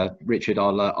 Thanks, Linda. Richard,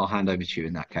 I'll hand over to you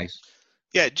in that case.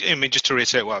 Yeah, I mean, just to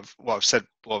reiterate what I've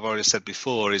already said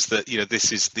before, is that, you know,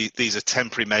 these are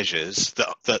temporary measures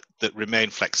that remain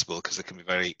flexible because they can be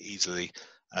very easily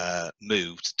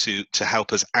moved to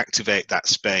help us activate that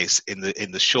space in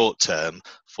the short term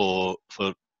for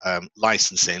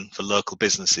licensing for local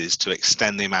businesses to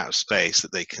extend the amount of space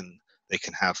that they can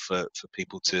have for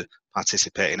people to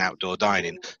participate in outdoor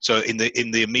dining. So in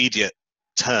the immediate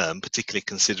term, particularly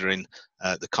considering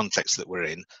the context that we're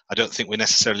in, I don't think we're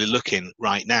necessarily looking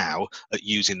right now at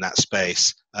using that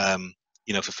space,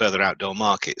 you know, for further outdoor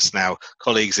markets. Now,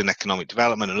 colleagues in economic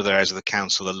development and other areas of the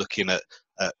council are looking at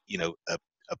you know,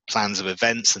 plans of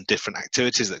events and different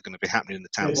activities that are going to be happening in the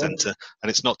town centre. And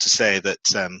it's not to say that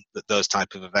that those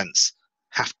type of events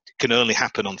can only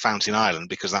happen on Fountain Island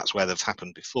because that's where they've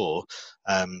happened before.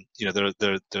 You know, there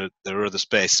are other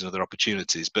spaces and other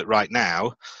opportunities, but right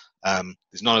now,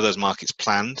 there's none of those markets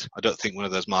planned. I don't think one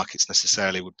of those markets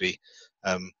necessarily would be,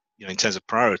 you know, in terms of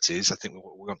priorities. I think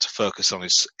what we want to focus on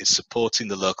is supporting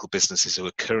the local businesses who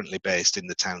are currently based in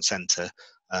the town centre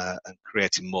and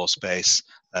creating more space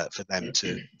for them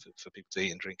for people to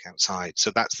eat and drink outside.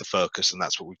 So that's the focus, and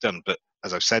that's what we've done. But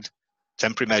as I've said,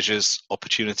 temporary measures,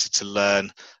 opportunity to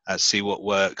learn, see what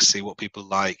works, see what people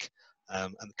like,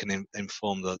 and can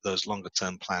inform those longer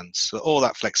term plans. So all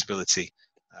that flexibility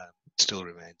still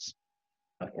remains.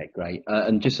 Okay, great.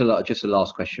 And just a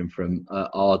last question from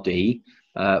RD.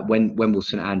 When will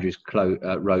St Andrews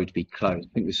Road be closed?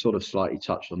 I think we sort of slightly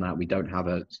touched on that. We don't have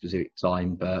a specific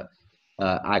time, but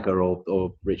Aga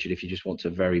or Richard, if you just want to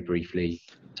very briefly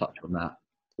touch on that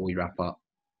before we wrap up.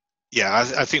 Yeah,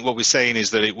 I think what we're saying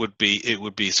is that it would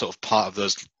be sort of part of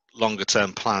those longer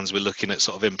term plans. We're looking at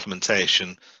sort of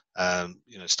implementation,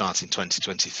 you know, starting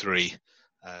 2023.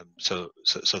 So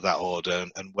that order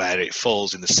and where it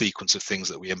falls in the sequence of things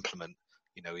that we implement,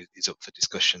 you know, is up for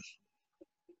discussion.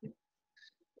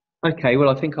 Okay, well,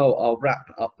 I think I'll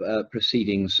wrap up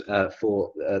proceedings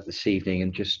for this evening,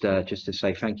 and just to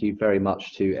say thank you very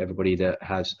much to everybody that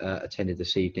has attended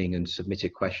this evening and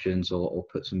submitted questions or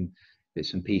put some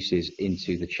bits and pieces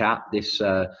into the chat. This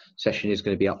session is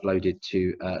going to be uploaded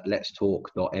to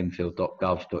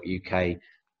letstalk.enfield.gov.uk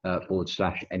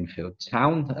 /Enfield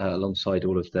Town, alongside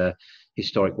all of the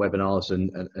historic webinars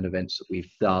and events that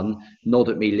we've done. Nod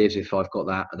at me, Liz, if I've got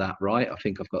that right. I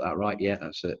think I've got that right. Yeah,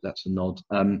 that's a nod.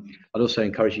 I'd also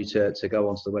encourage you to go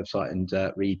onto the website and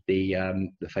read the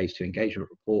Phase 2 engagement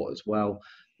report as well.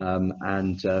 I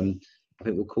think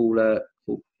we'll call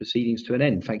proceedings to an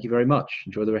end. Thank you very much.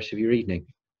 Enjoy the rest of your evening.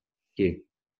 Thank you.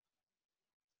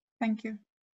 Thank you.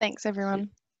 Thanks,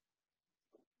 everyone.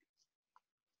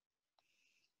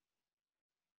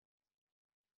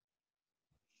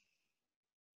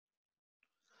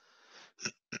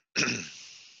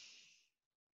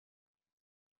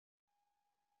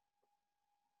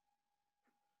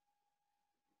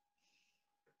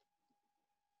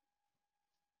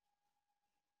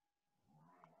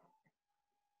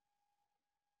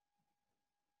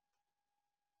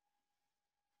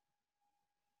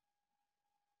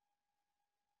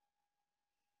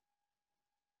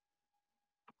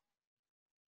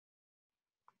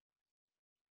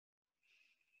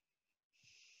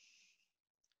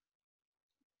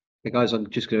 Okay, guys, I'm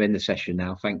just going to end the session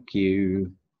now. Thank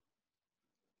you.